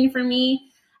routine for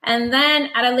me. And then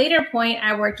at a later point,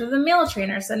 I worked with a male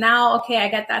trainer. So now, okay, I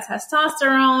get that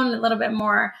testosterone, a little bit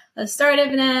more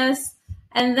assertiveness.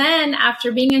 And then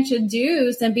after being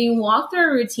introduced and being walked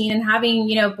through a routine and having,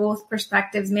 both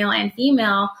perspectives, male and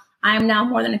female, I'm now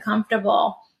more than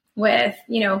comfortable with,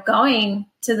 going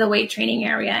to the weight training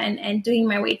area and doing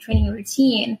my weight training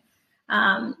routine.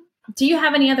 Do you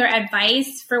have any other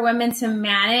advice for women to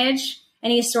manage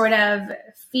any sort of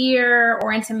fear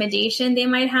or intimidation they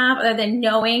might have other than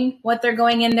knowing what they're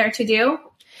going in there to do?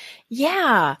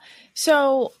 Yeah.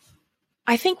 So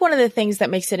I think one of the things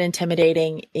that makes it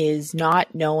intimidating is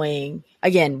not knowing,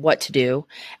 again, what to do.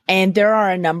 And there are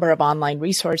a number of online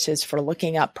resources for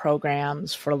looking up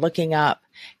programs, for looking up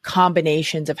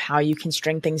combinations of how you can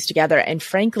string things together. And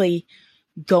frankly,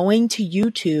 going to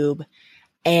YouTube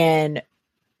and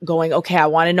going, okay, I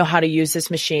want to know how to use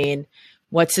this machine.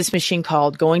 What's this machine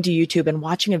called? Going to YouTube and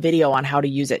watching a video on how to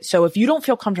use it. So if you don't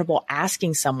feel comfortable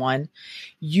asking someone,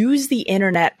 use the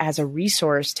internet as a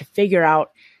resource to figure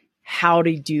out how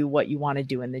to do what you want to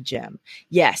do in the gym.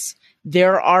 Yes,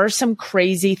 there are some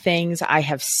crazy things I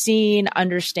have seen,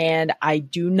 understand. I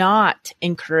do not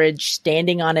encourage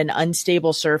standing on an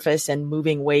unstable surface and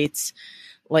moving weights,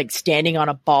 like standing on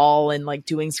a ball and like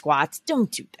doing squats.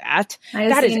 Don't do that.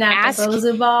 That is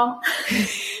that ball.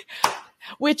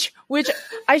 Which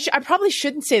I probably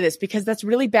shouldn't say this because that's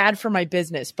really bad for my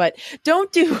business, but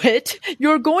don't do it.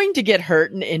 You're going to get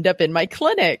hurt and end up in my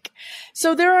clinic.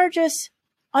 So there are just,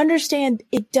 understand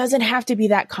it doesn't have to be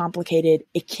that complicated.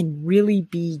 It can really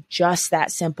be just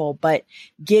that simple, but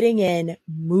getting in,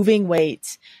 moving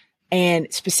weights,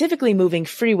 and specifically moving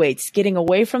free weights, getting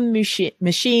away from the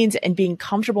machines and being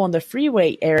comfortable in the free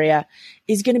weight area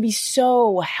is going to be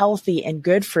so healthy and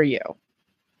good for you.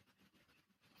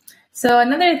 So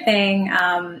another thing,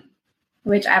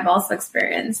 which I've also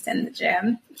experienced in the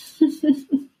gym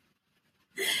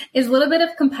is a little bit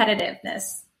of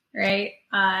competitiveness, right?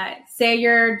 Say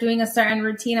you're doing a certain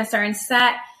routine, a certain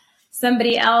set,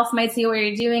 somebody else might see what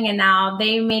you're doing and now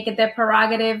they make it their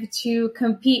prerogative to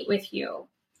compete with you.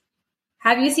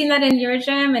 Have you seen that in your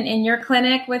gym and in your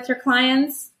clinic with your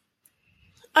clients?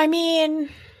 I mean,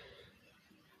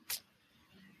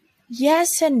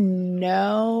 yes and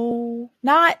no.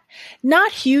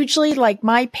 Not hugely. Like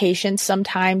my patients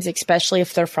sometimes, especially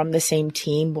if they're from the same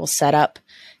team, will set up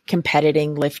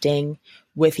competing lifting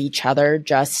with each other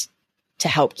just to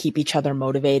help keep each other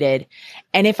motivated.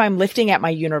 And if I'm lifting at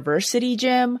my university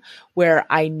gym where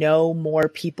I know more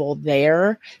people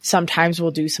there, sometimes we'll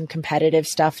do some competitive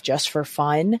stuff just for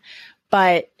fun,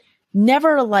 but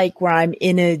never like where I'm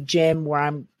in a gym where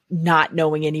I'm not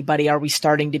knowing anybody. Are we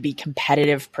starting to be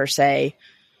competitive per se?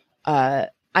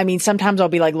 I mean, sometimes I'll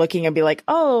be like looking and be like,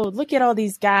 oh, look at all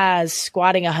these guys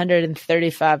squatting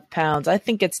 135 pounds. I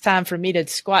think it's time for me to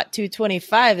squat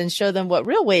 225 and show them what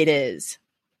real weight is.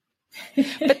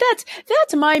 But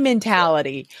that's my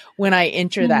mentality when I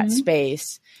enter that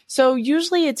space. So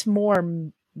usually it's more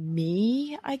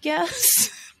me, I guess,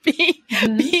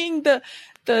 being the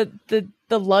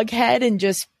lughead and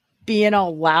just being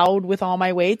all loud with all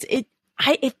my weights. It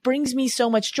brings me so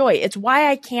much joy. It's why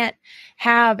I can't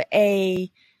have a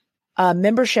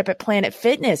membership at Planet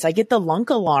Fitness. I get the lunk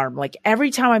alarm. Like every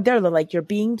time I'm there, they're like, you're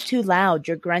being too loud.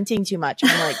 You're grunting too much.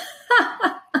 I'm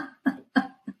like,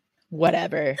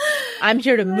 whatever. I'm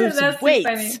here to move some weights.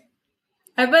 Funny.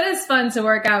 I bet it's fun to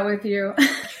work out with you.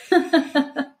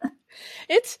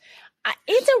 It's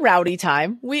a rowdy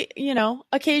time.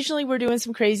 Occasionally we're doing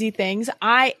some crazy things.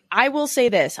 I will say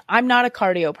this. I'm not a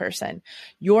cardio person.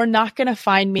 You're not going to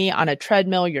find me on a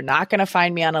treadmill. You're not going to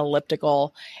find me on an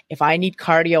elliptical. If I need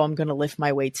cardio, I'm going to lift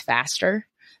my weights faster.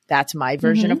 That's my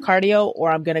version of cardio,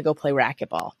 or I'm going to go play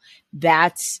racquetball.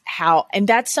 That's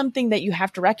something that you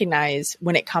have to recognize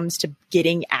when it comes to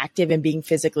getting active and being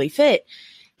physically fit.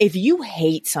 If you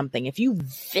hate something, if you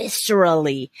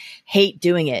viscerally hate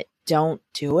doing it, don't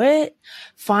do it.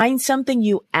 Find something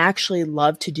you actually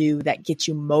love to do that gets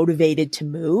you motivated to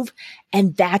move.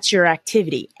 And that's your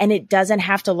activity. And it doesn't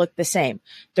have to look the same.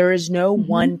 There is no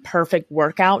one perfect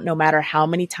workout, no matter how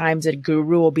many times a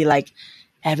guru will be like,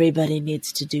 everybody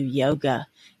needs to do yoga.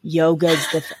 Yoga's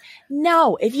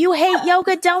no, if you hate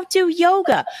yoga, don't do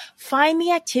yoga. Find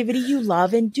the activity you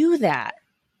love and do that.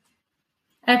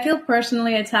 I feel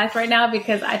personally attacked right now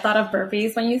because I thought of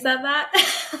burpees when you said that.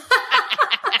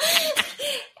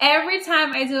 Every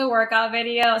time I do a workout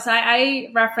video, so I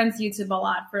reference YouTube a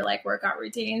lot for like workout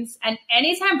routines. And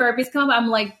anytime burpees come up, I'm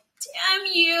like, damn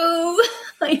you.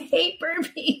 I hate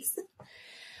burpees.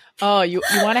 Oh, you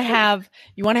want to have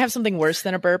something worse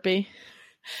than a burpee?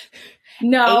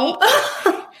 No.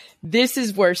 This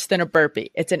is worse than a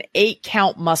burpee. It's an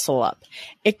 8-count muscle up.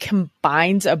 It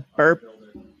combines a burp.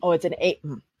 Oh, it's an 8.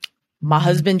 My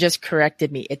husband just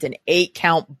corrected me. It's an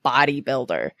 8-count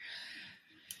bodybuilder.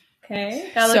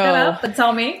 Okay. Gotta look it up, but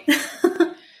tell me.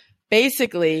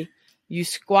 Basically, you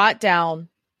squat down,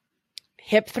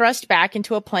 hip thrust back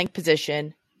into a plank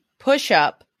position, push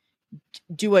up,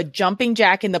 do a jumping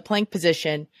jack in the plank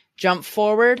position, jump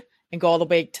forward, and go all the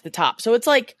way to the top. So it's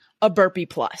like a burpee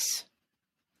plus.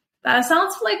 That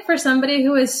sounds like for somebody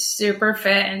who is super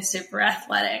fit and super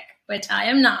athletic, which I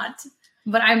am not.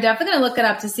 But I'm definitely going to look it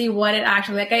up to see what it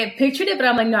actually, like I pictured it, but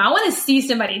I'm like, no, I want to see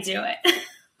somebody do it.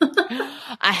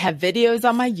 I have videos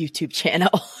on my YouTube channel.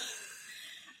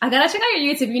 I got to check out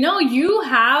your YouTube. You know, you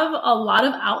have a lot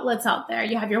of outlets out there.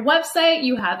 You have your website,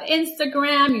 you have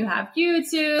Instagram, you have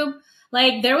YouTube.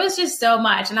 Like there was just so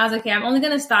much. And I was like, okay, I'm only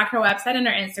going to stalk her website and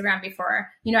her Instagram before,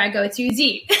 I go too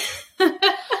deep.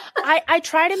 I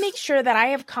try to make sure that I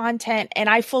have content, and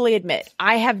I fully admit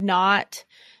I have not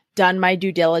done my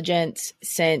due diligence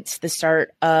since the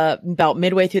start about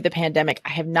midway through the pandemic. I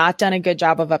have not done a good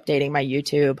job of updating my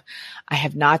YouTube. I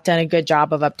have not done a good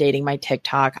job of updating my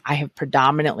TikTok. I have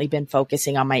predominantly been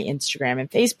focusing on my Instagram and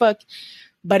Facebook,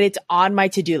 but it's on my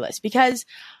to-do list because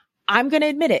I'm going to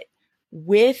admit it.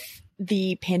 With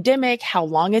the pandemic, how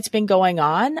long it's been going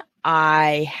on,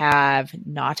 I have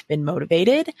not been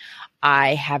motivated.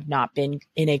 I have not been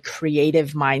in a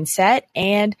creative mindset,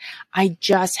 and I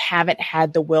just haven't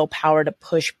had the willpower to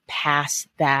push past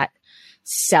that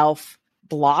self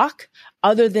block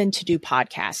other than to do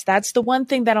podcasts. That's the one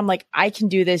thing that I'm like, I can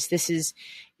do this. This is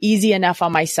easy enough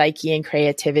on my psyche and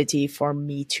creativity for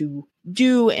me to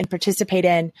do and participate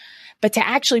in, but to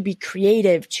actually be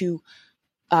creative, to,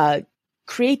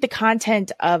 create the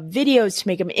content of videos, to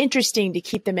make them interesting, to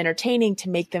keep them entertaining, to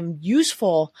make them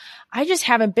useful. I just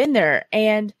haven't been there.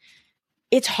 And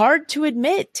it's hard to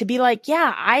admit, to be like,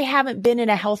 yeah, I haven't been in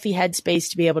a healthy headspace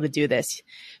to be able to do this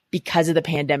because of the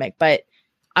pandemic. But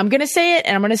I'm going to say it,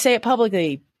 and I'm going to say it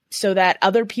publicly so that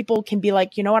other people can be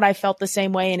like, you know what, I felt the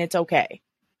same way and it's okay.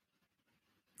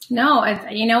 No,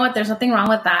 you know what? There's nothing wrong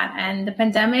with that. And the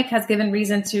pandemic has given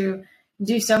reason to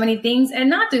do so many things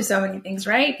and not do so many things,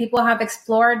 right? People have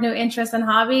explored new interests and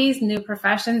hobbies, new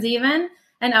professions even,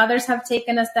 and others have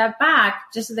taken a step back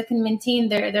just so they can maintain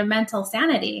their mental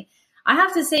sanity. I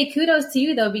have to say kudos to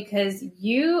you though, because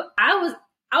I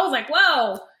was like,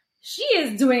 whoa, she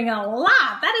is doing a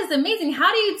lot. That is amazing.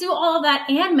 How do you do all that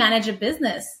and manage a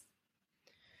business?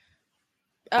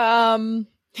 A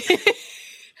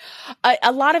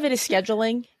lot of it is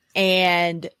scheduling,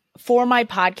 and for my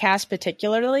podcast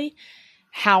particularly,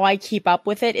 how I keep up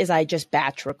with it is I just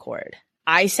batch record.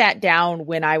 I sat down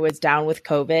when I was down with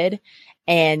COVID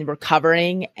and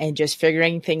recovering and just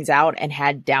figuring things out, and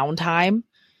had downtime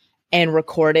and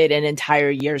recorded an entire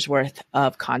year's worth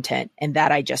of content. And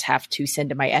that I just have to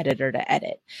send to my editor to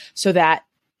edit so that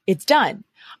it's done.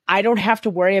 I don't have to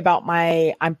worry about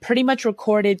I'm pretty much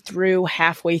recorded through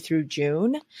halfway through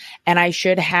June, and I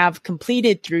should have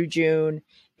completed through June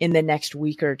in the next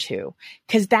week or two.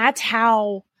 'Cause that's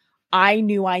how I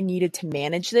knew I needed to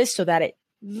manage this, so that it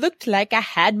looked like I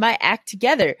had my act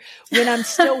together when I'm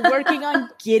still working on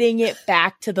getting it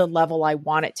back to the level I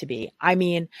want it to be. I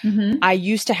mean, I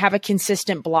used to have a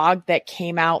consistent blog that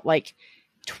came out like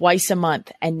twice a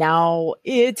month, and now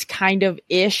it's kind of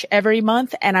ish every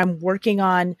month. And I'm working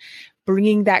on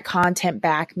bringing that content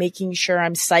back, making sure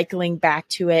I'm cycling back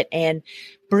to it and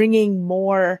bringing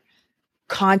more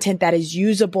content that is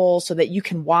usable so that you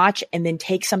can watch and then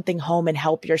take something home and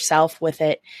help yourself with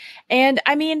it. And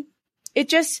I mean,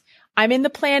 I'm in the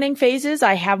planning phases.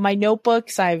 I have my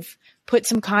notebooks. I've put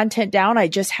some content down. I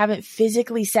just haven't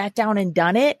physically sat down and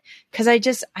done it because I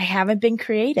haven't been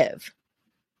creative.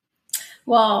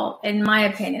 Well, in my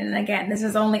opinion, and again, this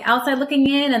is only outside looking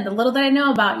in, and the little that I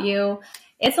know about you,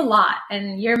 it's a lot,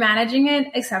 and you're managing it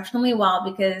exceptionally well,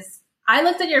 because I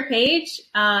looked at your page,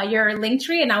 your link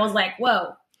tree, and I was like,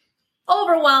 whoa,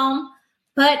 overwhelmed.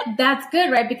 But that's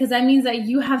good, right? Because that means that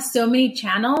you have so many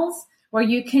channels where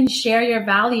you can share your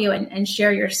value and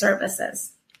share your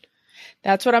services.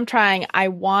 That's what I'm trying.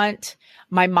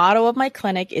 My motto of my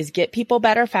clinic is get people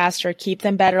better faster, keep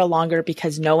them better longer,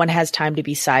 because no one has time to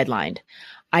be sidelined.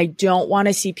 I don't want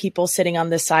to see people sitting on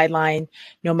the sideline,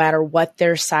 no matter what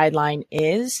their sideline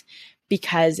is,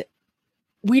 because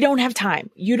we don't have time.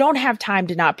 You don't have time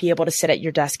to not be able to sit at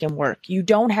your desk and work. You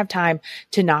don't have time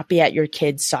to not be at your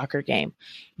kid's soccer game.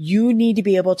 You need to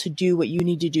be able to do what you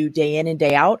need to do day in and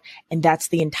day out. And that's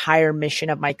the entire mission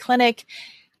of my clinic.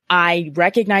 I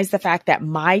recognize the fact that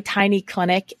my tiny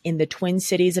clinic in the Twin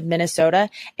Cities of Minnesota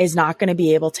is not going to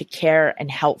be able to care and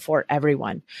help for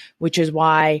everyone, which is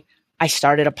why I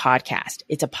started a podcast.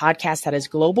 It's a podcast that has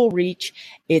global reach.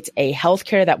 It's a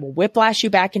healthcare that will whiplash you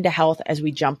back into health as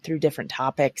we jump through different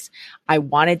topics. I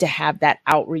wanted to have that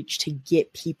outreach to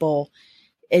get people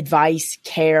advice,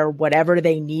 care, whatever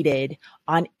they needed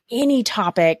on any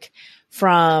topic,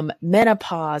 from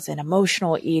menopause and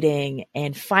emotional eating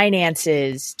and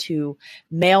finances to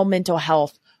male mental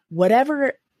health,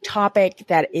 whatever topic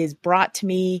that is brought to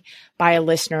me by a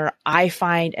listener, I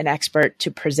find an expert to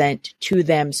present to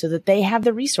them so that they have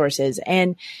the resources.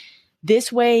 And this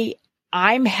way,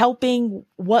 I'm helping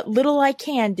what little I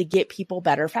can to get people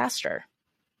better faster.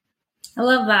 I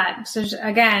love that. So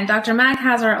again, Dr. Mack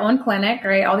has her own clinic,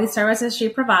 right? All these services she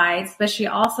provides, but she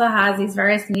also has these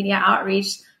various media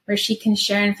outreach where she can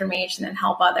share information and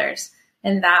help others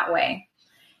in that way.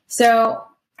 So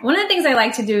one of the things I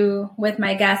like to do with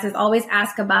my guests is always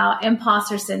ask about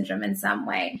imposter syndrome in some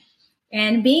way.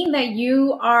 And being that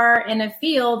you are in a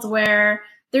field where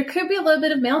there could be a little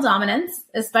bit of male dominance,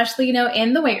 especially,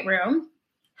 in the weight room,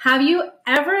 have you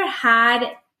ever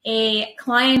had a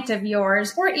client of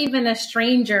yours or even a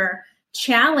stranger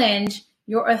challenge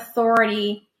your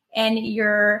authority and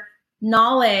your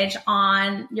knowledge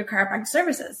on your chiropractic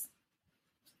services?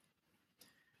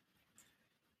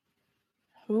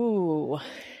 Ooh,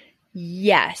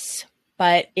 yes,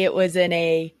 but it was in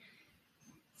a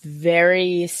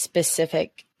very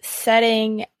specific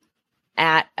setting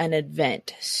at an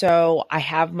event. So I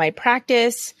have my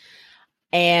practice,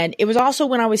 and it was also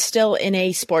when I was still in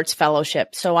a sports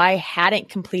fellowship. So I hadn't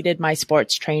completed my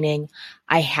sports training.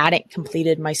 I hadn't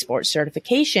completed my sports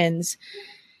certifications,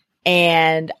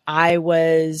 and I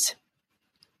was,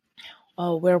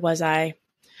 where was I?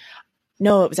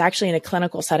 No, it was actually in a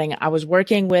clinical setting. I was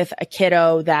working with a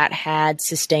kiddo that had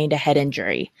sustained a head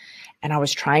injury, and I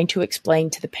was trying to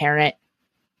explain to the parent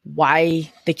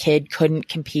why the kid couldn't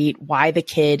compete, why the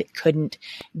kid couldn't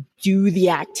do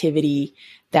the activity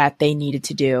that they needed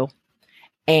to do.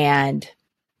 And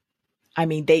I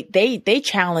mean, they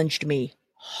challenged me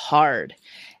hard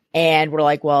and were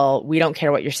like, well, we don't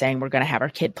care what you're saying. We're going to have our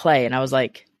kid play. And I was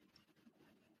like,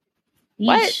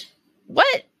 what?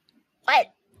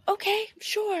 Okay,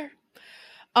 sure.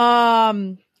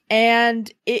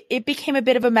 And it became a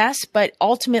bit of a mess, but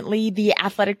ultimately the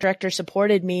athletic director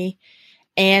supported me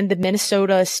and the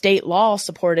Minnesota state law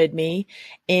supported me.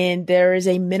 And there is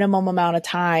a minimum amount of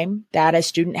time that a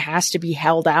student has to be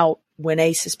held out when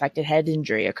a suspected head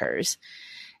injury occurs.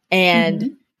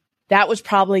 And that was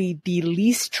probably the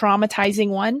least traumatizing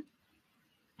one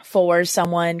for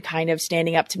someone kind of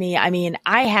standing up to me. I mean,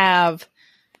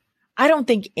 I don't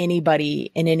think anybody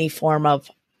in any form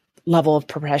of level of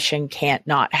profession can't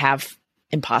not have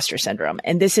imposter syndrome.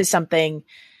 And this is something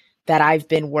that I've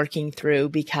been working through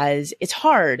because it's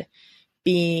hard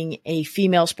being a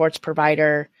female sports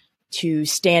provider to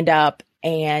stand up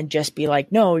and just be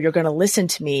like, no, you're going to listen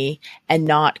to me and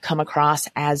not come across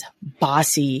as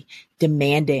bossy,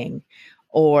 demanding,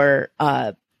 or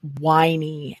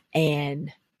whiny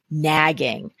and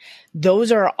nagging.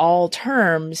 Those are all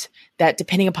terms that,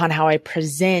 depending upon how I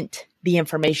present the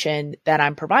information that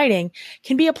I'm providing,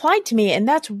 can be applied to me. And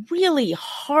that's really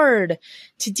hard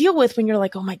to deal with when you're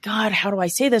like, oh my God, how do I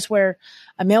say this? Where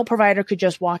a male provider could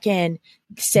just walk in,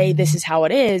 say, this is how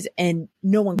it is, and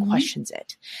no one questions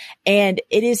it. And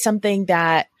it is something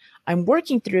that I'm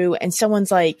working through. And someone's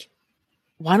like,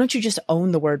 why don't you just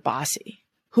own the word bossy?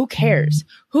 Who cares?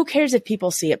 Who cares if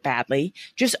people see it badly?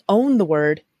 Just own the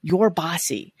word, you're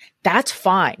bossy. That's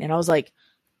fine. And I was like,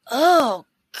 oh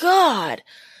God,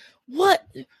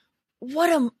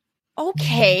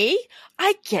 okay,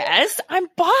 I guess I'm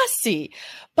bossy.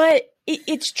 But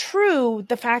it's true,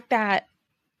 the fact that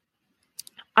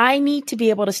I need to be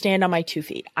able to stand on my 2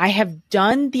 feet. I have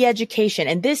done the education,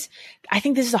 and I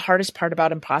think this is the hardest part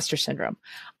about imposter syndrome.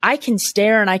 I can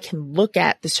stare and I can look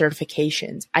at the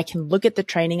certifications. I can look at the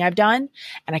training I've done,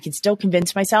 and I can still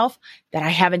convince myself that I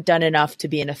haven't done enough to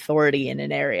be an authority in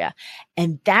an area.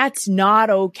 And that's not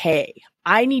okay.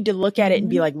 I need to look at it and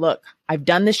be like, look, I've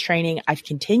done this training. I've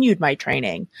continued my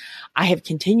training. I have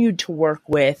continued to work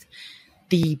with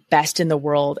the best in the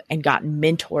world and gotten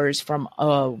mentors from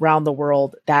around the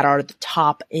world that are the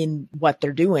top in what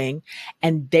they're doing.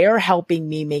 And they're helping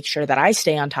me make sure that I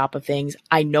stay on top of things.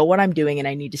 I know what I'm doing, and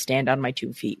I need to stand on my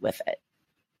 2 feet with it.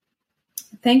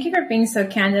 Thank you for being so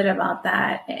candid about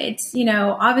that. It's,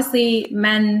 obviously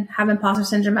men have imposter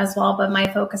syndrome as well, but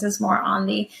my focus is more on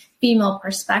the female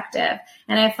perspective.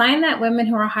 And I find that women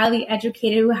who are highly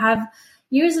educated, who have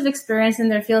years of experience in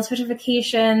their field,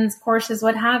 certifications, courses,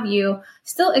 what have you,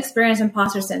 still experience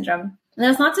imposter syndrome. And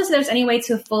that's not to say there's any way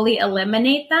to fully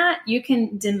eliminate that. You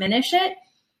can diminish it.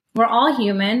 We're all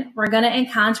human. We're going to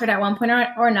encounter it at one point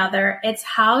or another. It's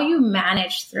how you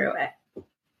manage through it.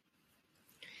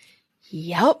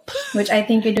 Yep. Which I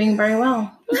think you're doing very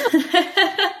well.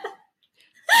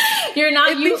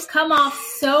 You've come off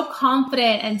so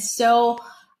confident and so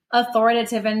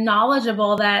authoritative and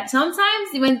knowledgeable that sometimes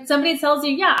when somebody tells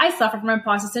you, yeah, I suffer from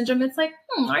imposter syndrome, it's like,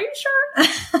 are you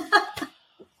sure?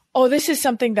 Oh, this is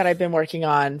something that I've been working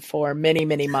on for many,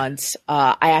 many months.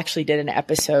 I actually did an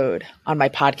episode on my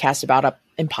podcast about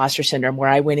imposter syndrome, where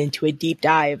I went into a deep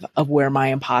dive of where my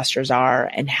imposters are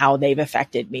and how they've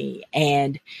affected me,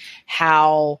 and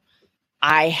how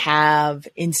I have,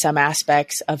 in some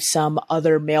aspects of some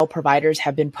other male providers,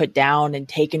 have been put down and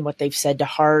taken what they've said to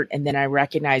heart. And then I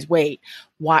recognize, wait,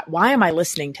 why am I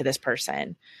listening to this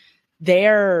person?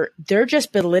 They're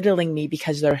just belittling me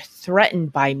because they're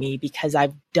threatened by me because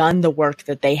I've done the work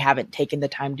that they haven't taken the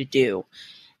time to do.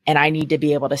 And I need to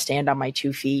be able to stand on my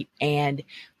 2 feet and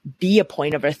be a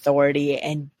point of authority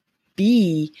and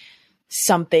be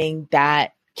something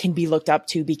that can be looked up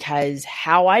to, because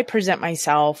how I present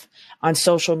myself on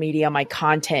social media, my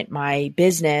content, my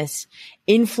business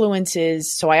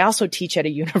influences. So I also teach at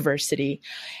a university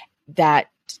that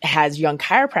has young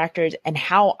chiropractors, and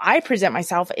how I present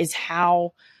myself is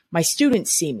how my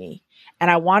students see me. And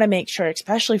I want to make sure,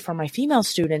 especially for my female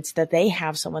students, that they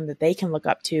have someone that they can look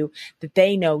up to, that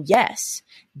they know, yes,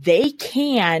 they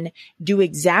can do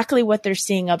exactly what they're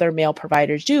seeing other male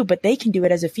providers do, but they can do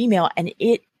it as a female, and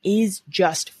it is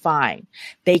just fine.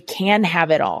 They can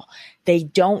have it all. They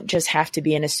don't just have to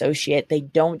be an associate. They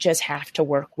don't just have to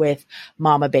work with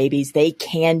mama babies. They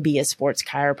can be a sports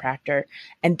chiropractor.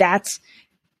 And that's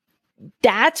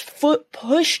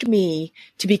pushed me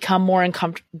to become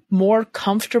more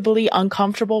comfortably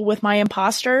uncomfortable with my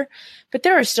imposter. But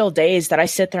there are still days that I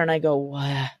sit there and I go,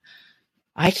 what?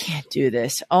 I can't do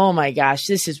this. Oh my gosh,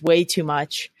 this is way too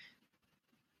much.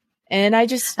 And I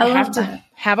just have to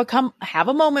have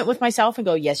a moment with myself and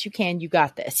go, yes, you can. You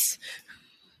got this.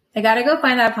 I got to go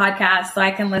find that podcast so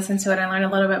I can listen to it and learn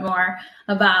a little bit more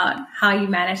about how you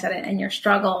manage that and your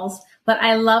struggles. But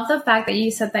I love the fact that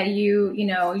you said that you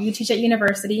teach at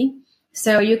university.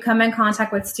 So you come in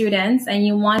contact with students and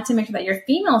you want to make sure that your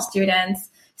female students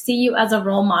see you as a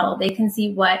role model. They can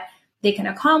see what they can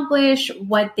accomplish,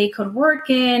 what they could work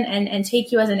in, and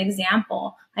take you as an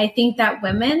example. I think that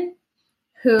women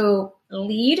who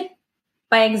lead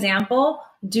by example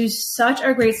do such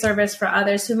a great service for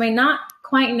others who may not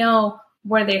quite know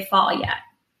where they fall yet.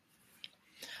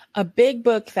 A big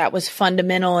book that was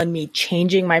fundamental in me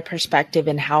changing my perspective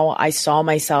and how I saw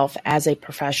myself as a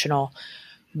professional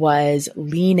was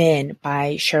Lean In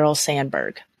by Sheryl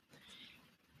Sandberg.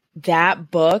 That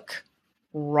book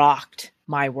rocked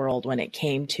my world when it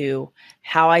came to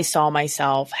how I saw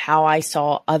myself, how I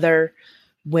saw other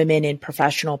women in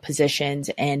professional positions,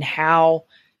 and how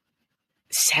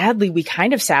sadly we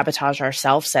kind of sabotage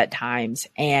ourselves at times,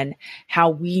 and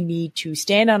how we need to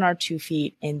stand on our 2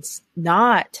 feet and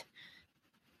not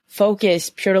focus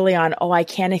purely on, oh, I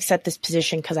can't accept this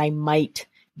position because I might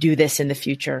do this in the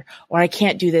future, or I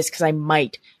can't do this because I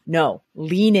might. No,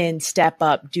 lean in, step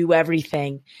up, do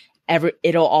everything.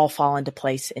 It'll all fall into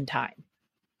place in time.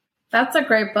 That's a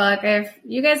great book. If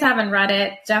you guys haven't read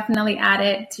it, definitely add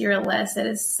it to your list. It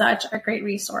is such a great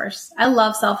resource. I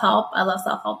love self-help. I love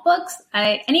self-help books.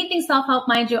 Anything self-help,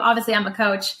 mind you. Obviously, I'm a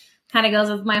coach. Kind of goes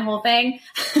with my whole thing.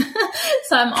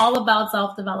 So I'm all about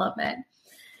self-development.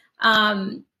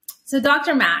 So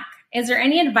Dr. Mack, is there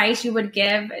any advice you would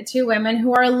give to women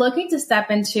who are looking to step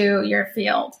into your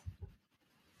field?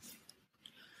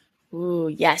 Ooh,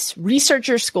 yes. Research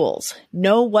your schools.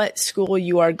 Know what school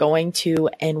you are going to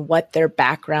and what their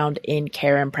background in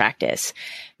care and practice.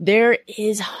 There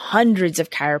is hundreds of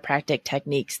chiropractic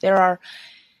techniques. There are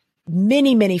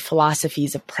many, many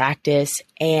philosophies of practice,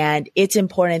 and it's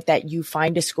important that you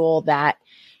find a school that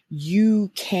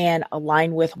you can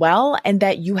align with well and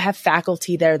that you have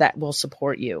faculty there that will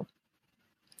support you.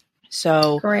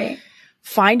 So great.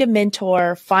 Find a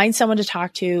mentor, find someone to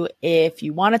talk to. If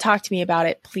you want to talk to me about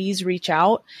it, please reach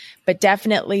out, but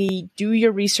definitely do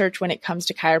your research when it comes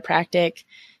to chiropractic.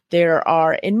 There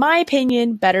are, in my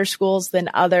opinion, better schools than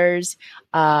others.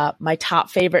 My top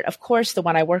favorite, of course, the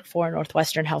one I work for,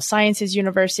 Northwestern Health Sciences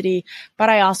University, but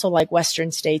I also like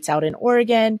Western States out in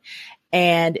Oregon.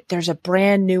 And there's a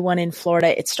brand new one in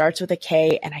Florida. It starts with a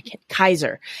K, and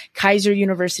Kaiser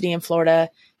University in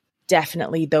Florida.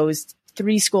 Definitely those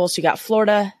 3 schools. You got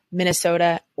Florida,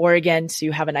 Minnesota, Oregon. So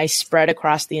you have a nice spread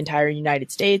across the entire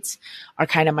United States, are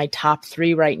kind of my top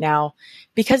 3 right now,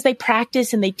 because they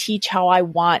practice and they teach how I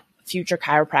want future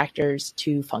chiropractors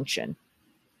to function.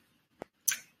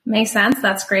 Makes sense.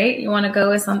 That's great. You want to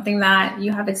go with something that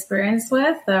you have experience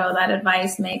with, so that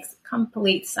advice makes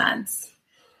complete sense.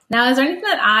 Now, is there anything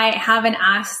that I haven't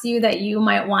asked you that you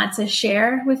might want to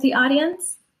share with the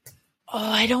audience?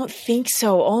 Oh, I don't think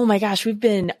so. Oh my gosh, we've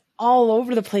been all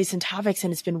over the place in topics,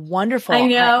 and it's been wonderful. I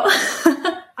know.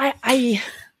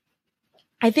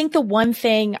 I think the one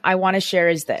thing I want to share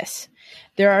is this.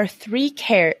 There are 3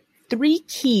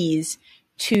 keys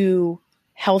to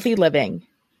healthy living: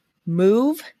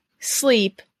 move,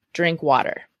 sleep, drink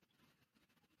water.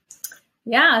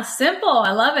 Yeah, simple.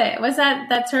 I love it. What's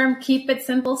that term? Keep it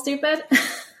simple, stupid?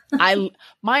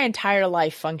 My entire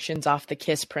life functions off the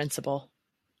KISS principle.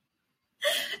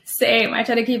 Same. I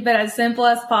try to keep it as simple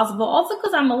as possible. Also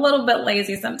because I'm a little bit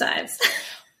lazy sometimes.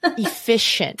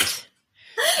 Efficient.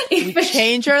 We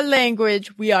change our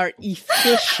language. We are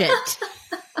efficient.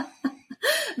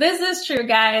 This is true,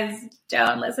 guys.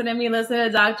 Don't listen to me. Listen to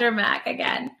Dr. Mac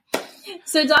again.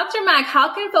 So Dr. Mac,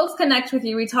 how can folks connect with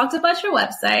you? We talked about your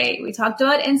website. We talked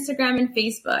about Instagram and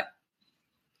Facebook.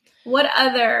 What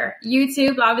other?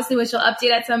 YouTube, obviously, which you'll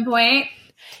update at some point.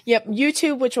 Yep.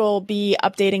 YouTube, which will be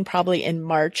updating probably in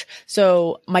March.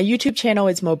 So my YouTube channel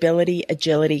is Mobility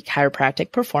Agility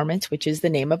Chiropractic Performance, which is the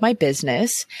name of my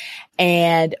business.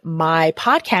 And my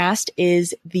podcast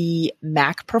is the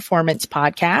Mac Performance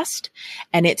Podcast.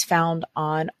 And it's found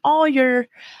on all your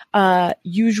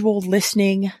usual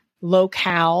listening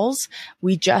locales.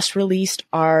 We just released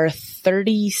our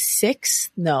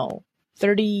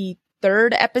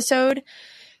 33rd episode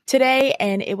today.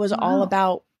 And it was all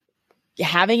about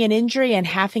having an injury and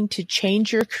having to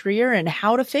change your career and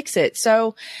how to fix it.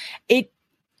 So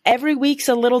every week's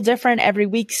a little different. Every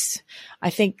week's, I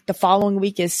think the following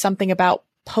week is something about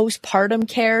postpartum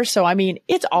care. So, I mean,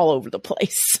 it's all over the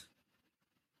place.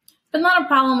 But not a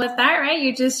problem with that, right?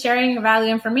 You're just sharing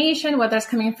value information, whether it's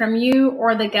coming from you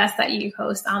or the guests that you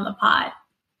host on the pod.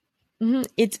 Mm-hmm.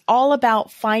 It's all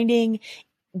about finding.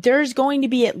 There's going to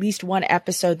be at least one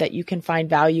episode that you can find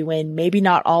value in, maybe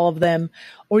not all of them,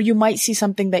 or you might see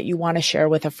something that you want to share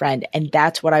with a friend. And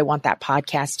that's what I want that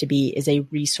podcast to be, is a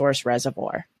resource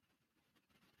reservoir.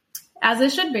 As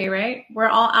it should be, right? We're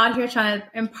all out here trying to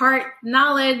impart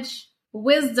knowledge,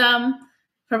 wisdom,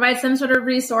 provide some sort of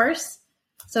resource.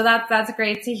 So that's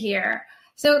great to hear.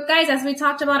 So guys, as we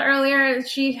talked about earlier,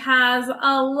 she has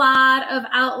a lot of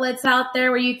outlets out there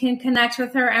where you can connect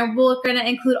with her, and we're going to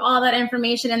include all that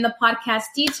information in the podcast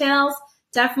details.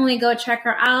 Definitely go check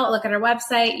her out. Look at her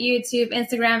website, YouTube,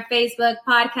 Instagram, Facebook,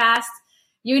 podcast,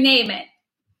 you name it.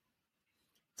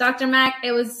 Dr. Mac,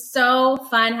 it was so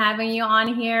fun having you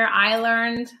on here. I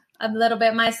learned a little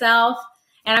bit myself,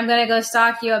 and I'm going to go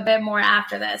stalk you a bit more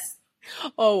after this.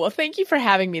 Oh, well, thank you for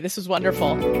having me. This was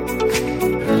wonderful.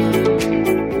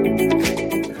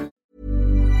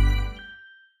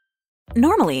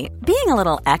 Normally, being a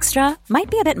little extra might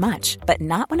be a bit much, but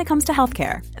not when it comes to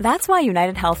healthcare. That's why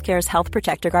United Healthcare's Health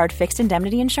Protector Guard fixed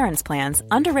indemnity insurance plans,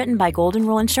 underwritten by Golden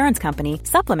Rule Insurance Company,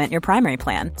 supplement your primary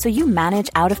plan so you manage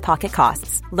out-of-pocket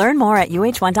costs. Learn more at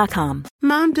UH1.com.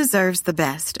 Mom deserves the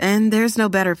best, and there's no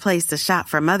better place to shop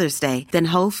for Mother's Day than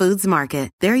Whole Foods Market.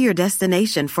 They're your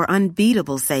destination for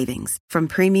unbeatable savings, from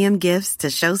premium gifts to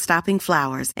show-stopping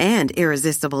flowers and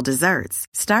irresistible desserts.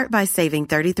 Start by saving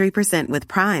 33% with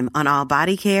Prime on all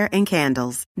body care and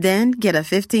candles. Then get a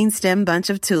 15-stem bunch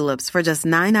of tulips for just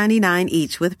 $9.99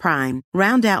 each with Prime.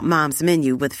 Round out Mom's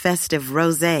menu with festive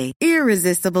rosé,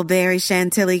 irresistible berry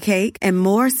chantilly cake, and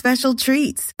more special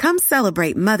treats. Come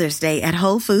celebrate Mother's Day at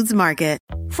Whole Foods Market.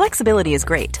 Flexibility is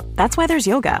great. That's why there's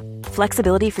yoga.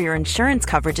 Flexibility for your insurance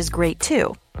coverage is great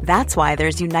too. That's why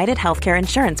there's United Healthcare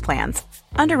Insurance Plans.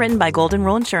 Underwritten by Golden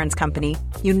Rule Insurance Company,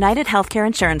 United Healthcare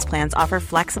Insurance Plans offer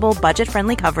flexible,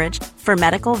 budget-friendly coverage for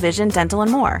medical, vision, dental,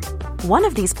 and more. One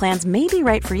of these plans may be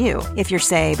right for you if you're,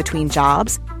 say, between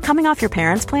jobs, coming off your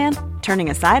parents' plan, turning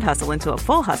a side hustle into a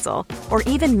full hustle, or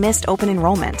even missed open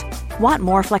enrollment. Want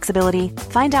more flexibility?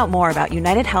 Find out more about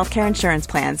United Healthcare Insurance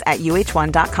Plans at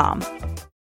UH1.com.